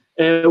how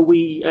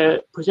we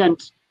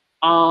present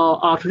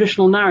our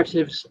traditional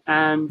narratives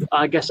and,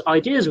 I guess,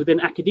 ideas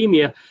within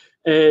academia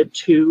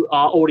to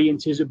our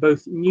audiences,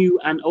 both new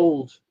and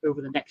old,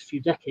 over the next few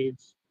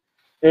decades.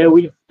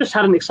 We've just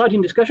had an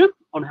exciting discussion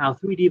on how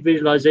 3D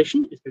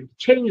visualization is going to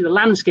change the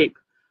landscape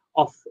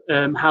of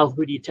how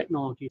 3D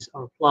technologies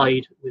are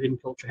applied within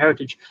cultural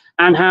heritage,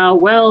 and how,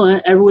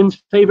 well,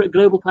 everyone's favorite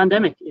global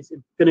pandemic is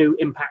going to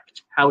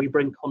impact how we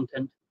bring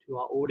content to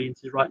our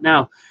audiences right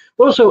now,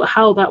 but also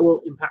how that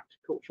will impact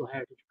cultural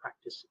heritage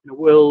practice in a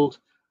world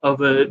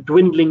of a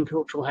dwindling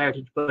cultural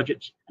heritage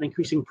budget and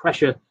increasing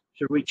pressure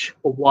to reach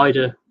a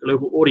wider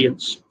global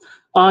audience.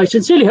 I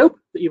sincerely hope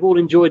that you've all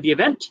enjoyed the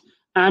event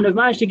and have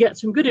managed to get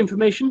some good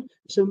information,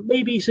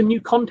 maybe some new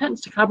contents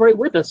to collaborate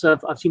with us.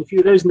 I've seen a few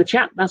of those in the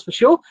chat, that's for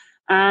sure.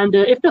 And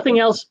if nothing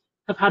else,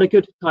 have had a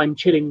good time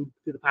chilling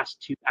through the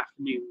past 2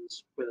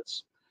 afternoons with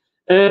us.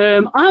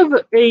 I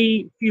have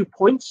a few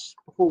points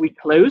before we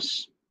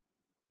close.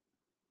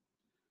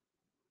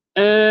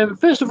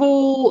 First of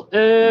all,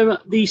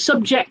 the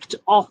subject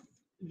of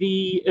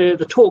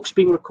the talks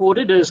being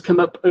recorded has come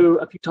up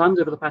a few times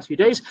over the past few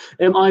days.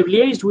 I've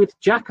liaised with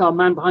Jack, our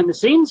man behind the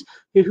scenes,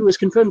 who has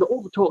confirmed that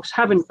all the talks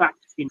have in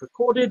fact been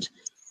recorded.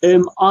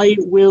 I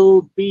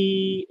will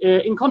be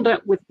in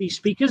contact with the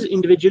speakers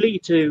individually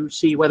to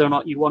see whether or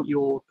not you want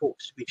your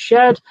talks to be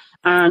shared.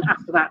 And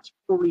after that,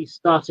 probably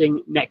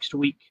starting next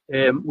week,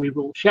 we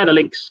will share the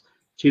links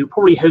to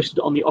probably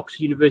hosted on the Oxford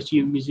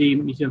University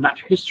Museum of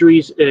Natural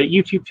History's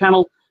YouTube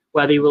channel,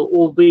 where they will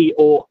all be,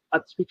 or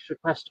at the speaker's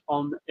request,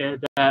 on their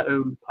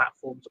own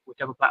platforms,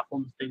 whichever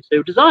platforms they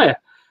so desire.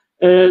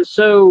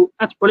 So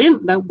that's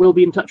brilliant. We'll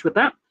be in touch with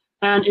that.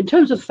 And in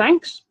terms of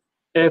thanks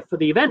for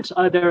the event,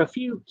 there are a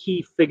few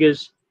key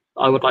figures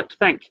I would like to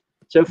thank.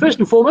 So first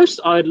and foremost,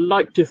 I'd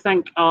like to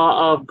thank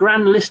our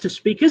grand list of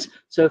speakers.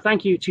 So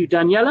thank you to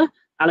Daniela,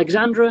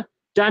 Alexandra,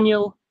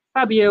 Daniel,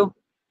 Fabio,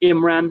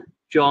 Imran,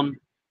 John,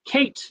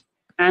 Kate,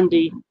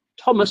 Andy,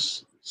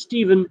 Thomas,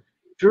 Stephen,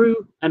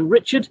 Drew, and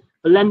Richard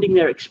for lending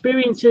their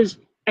experiences,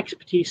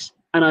 expertise,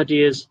 and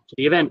ideas to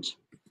the event.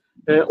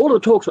 All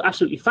of the talks were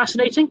absolutely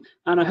fascinating,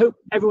 and I hope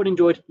everyone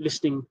enjoyed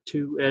listening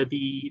to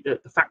the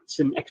facts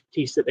and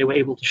expertise that they were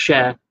able to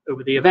share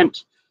over the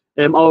event.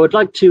 I would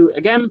like to,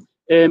 again,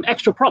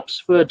 extra props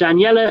for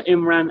Daniela,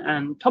 Imran,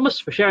 and Thomas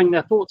for sharing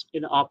their thoughts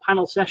in our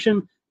panel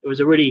session. It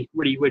was a really,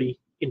 really, really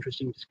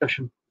interesting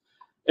discussion.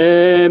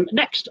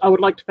 Next, I would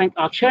like to thank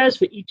our chairs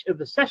for each of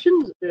the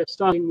sessions,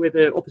 starting with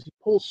obviously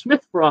Paul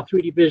Smith for our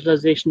 3D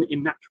visualization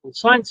in natural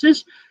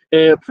sciences,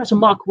 Professor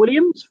Mark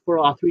Williams for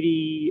our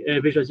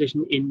 3D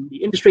visualization in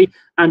the industry,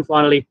 and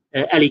finally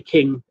Ellie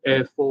King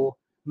for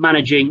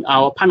managing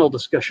our panel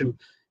discussion.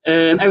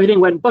 Everything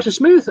went butter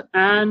smooth,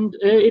 and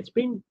it's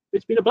been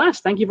a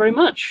blast. Thank you very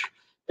much.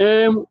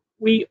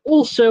 We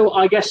also,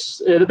 I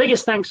guess, the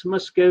biggest thanks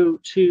must go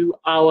to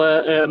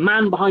our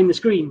man behind the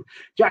screen,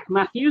 Jack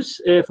Matthews,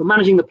 for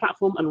managing the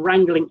platform and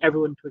wrangling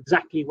everyone to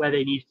exactly where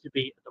they needed to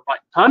be at the right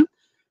time.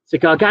 It's a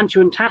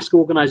gargantuan task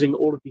organizing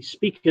all of these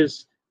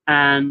speakers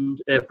and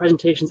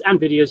presentations and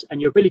videos, and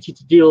your ability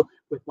to deal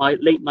with my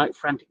late night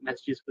frantic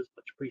messages was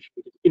much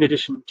appreciated, in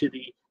addition to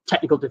the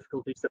technical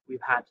difficulties that we've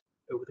had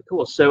over the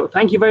course. So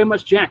thank you very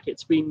much, Jack.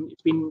 It's been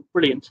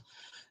brilliant.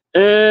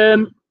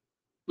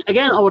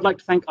 Again, I would like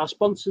to thank our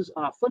sponsors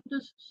and our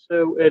funders.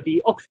 So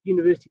the Oxford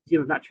University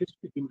Museum of Natural History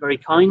has been very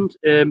kind.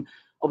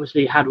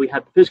 Obviously, had we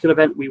had the physical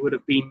event, we would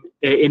have been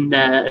in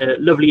their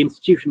lovely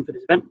institution for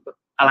this event, but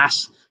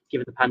alas,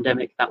 given the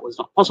pandemic, that was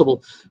not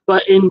possible.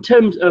 But in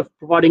terms of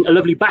providing a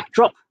lovely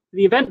backdrop for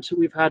the event,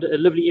 we've had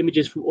lovely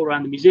images from all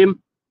around the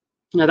museum.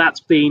 Now,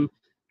 that's been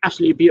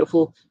absolutely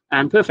beautiful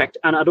and perfect.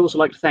 And I'd also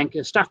like to thank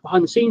staff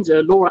behind the scenes,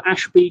 Laura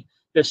Ashby,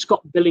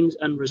 Scott Billings,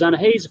 and Rosanna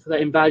Hayes for their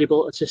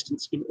invaluable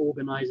assistance in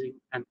organising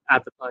and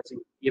advertising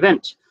the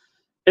event.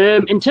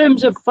 In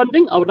terms of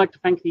funding, I would like to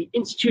thank the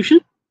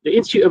Institute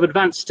of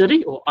Advanced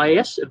Study, or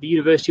IAS, of the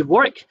University of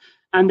Warwick,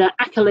 and their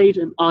Accolade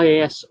and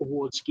IAS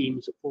award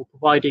schemes for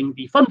providing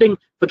the funding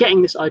for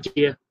getting this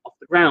idea off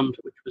the ground,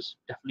 which was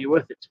definitely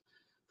worth it.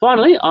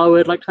 Finally, I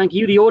would like to thank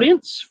you, the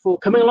audience, for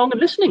coming along and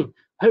listening.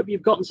 I hope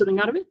you've gotten something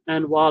out of it,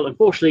 and while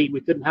unfortunately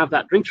we couldn't have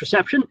that drinks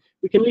reception,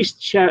 we can at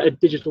least share a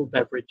digital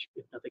beverage,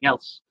 if nothing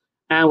else.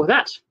 And with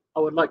that,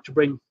 I would like to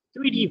bring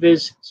 3D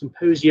Viz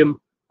Symposium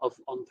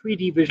on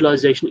 3D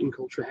visualization in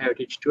cultural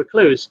heritage to a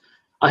close.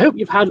 I hope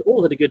you've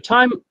all had a good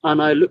time,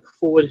 and I look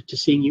forward to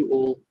seeing you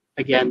all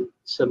again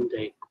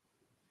someday.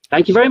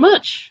 Thank you very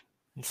much.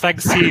 And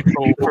thanks to you,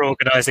 Paul, for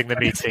organising the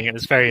meeting. It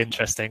was very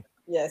interesting.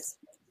 Yes,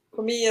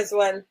 for me as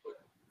well.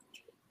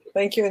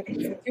 Thank you.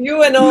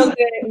 You and all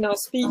the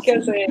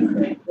speakers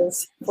and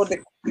for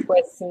the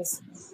questions.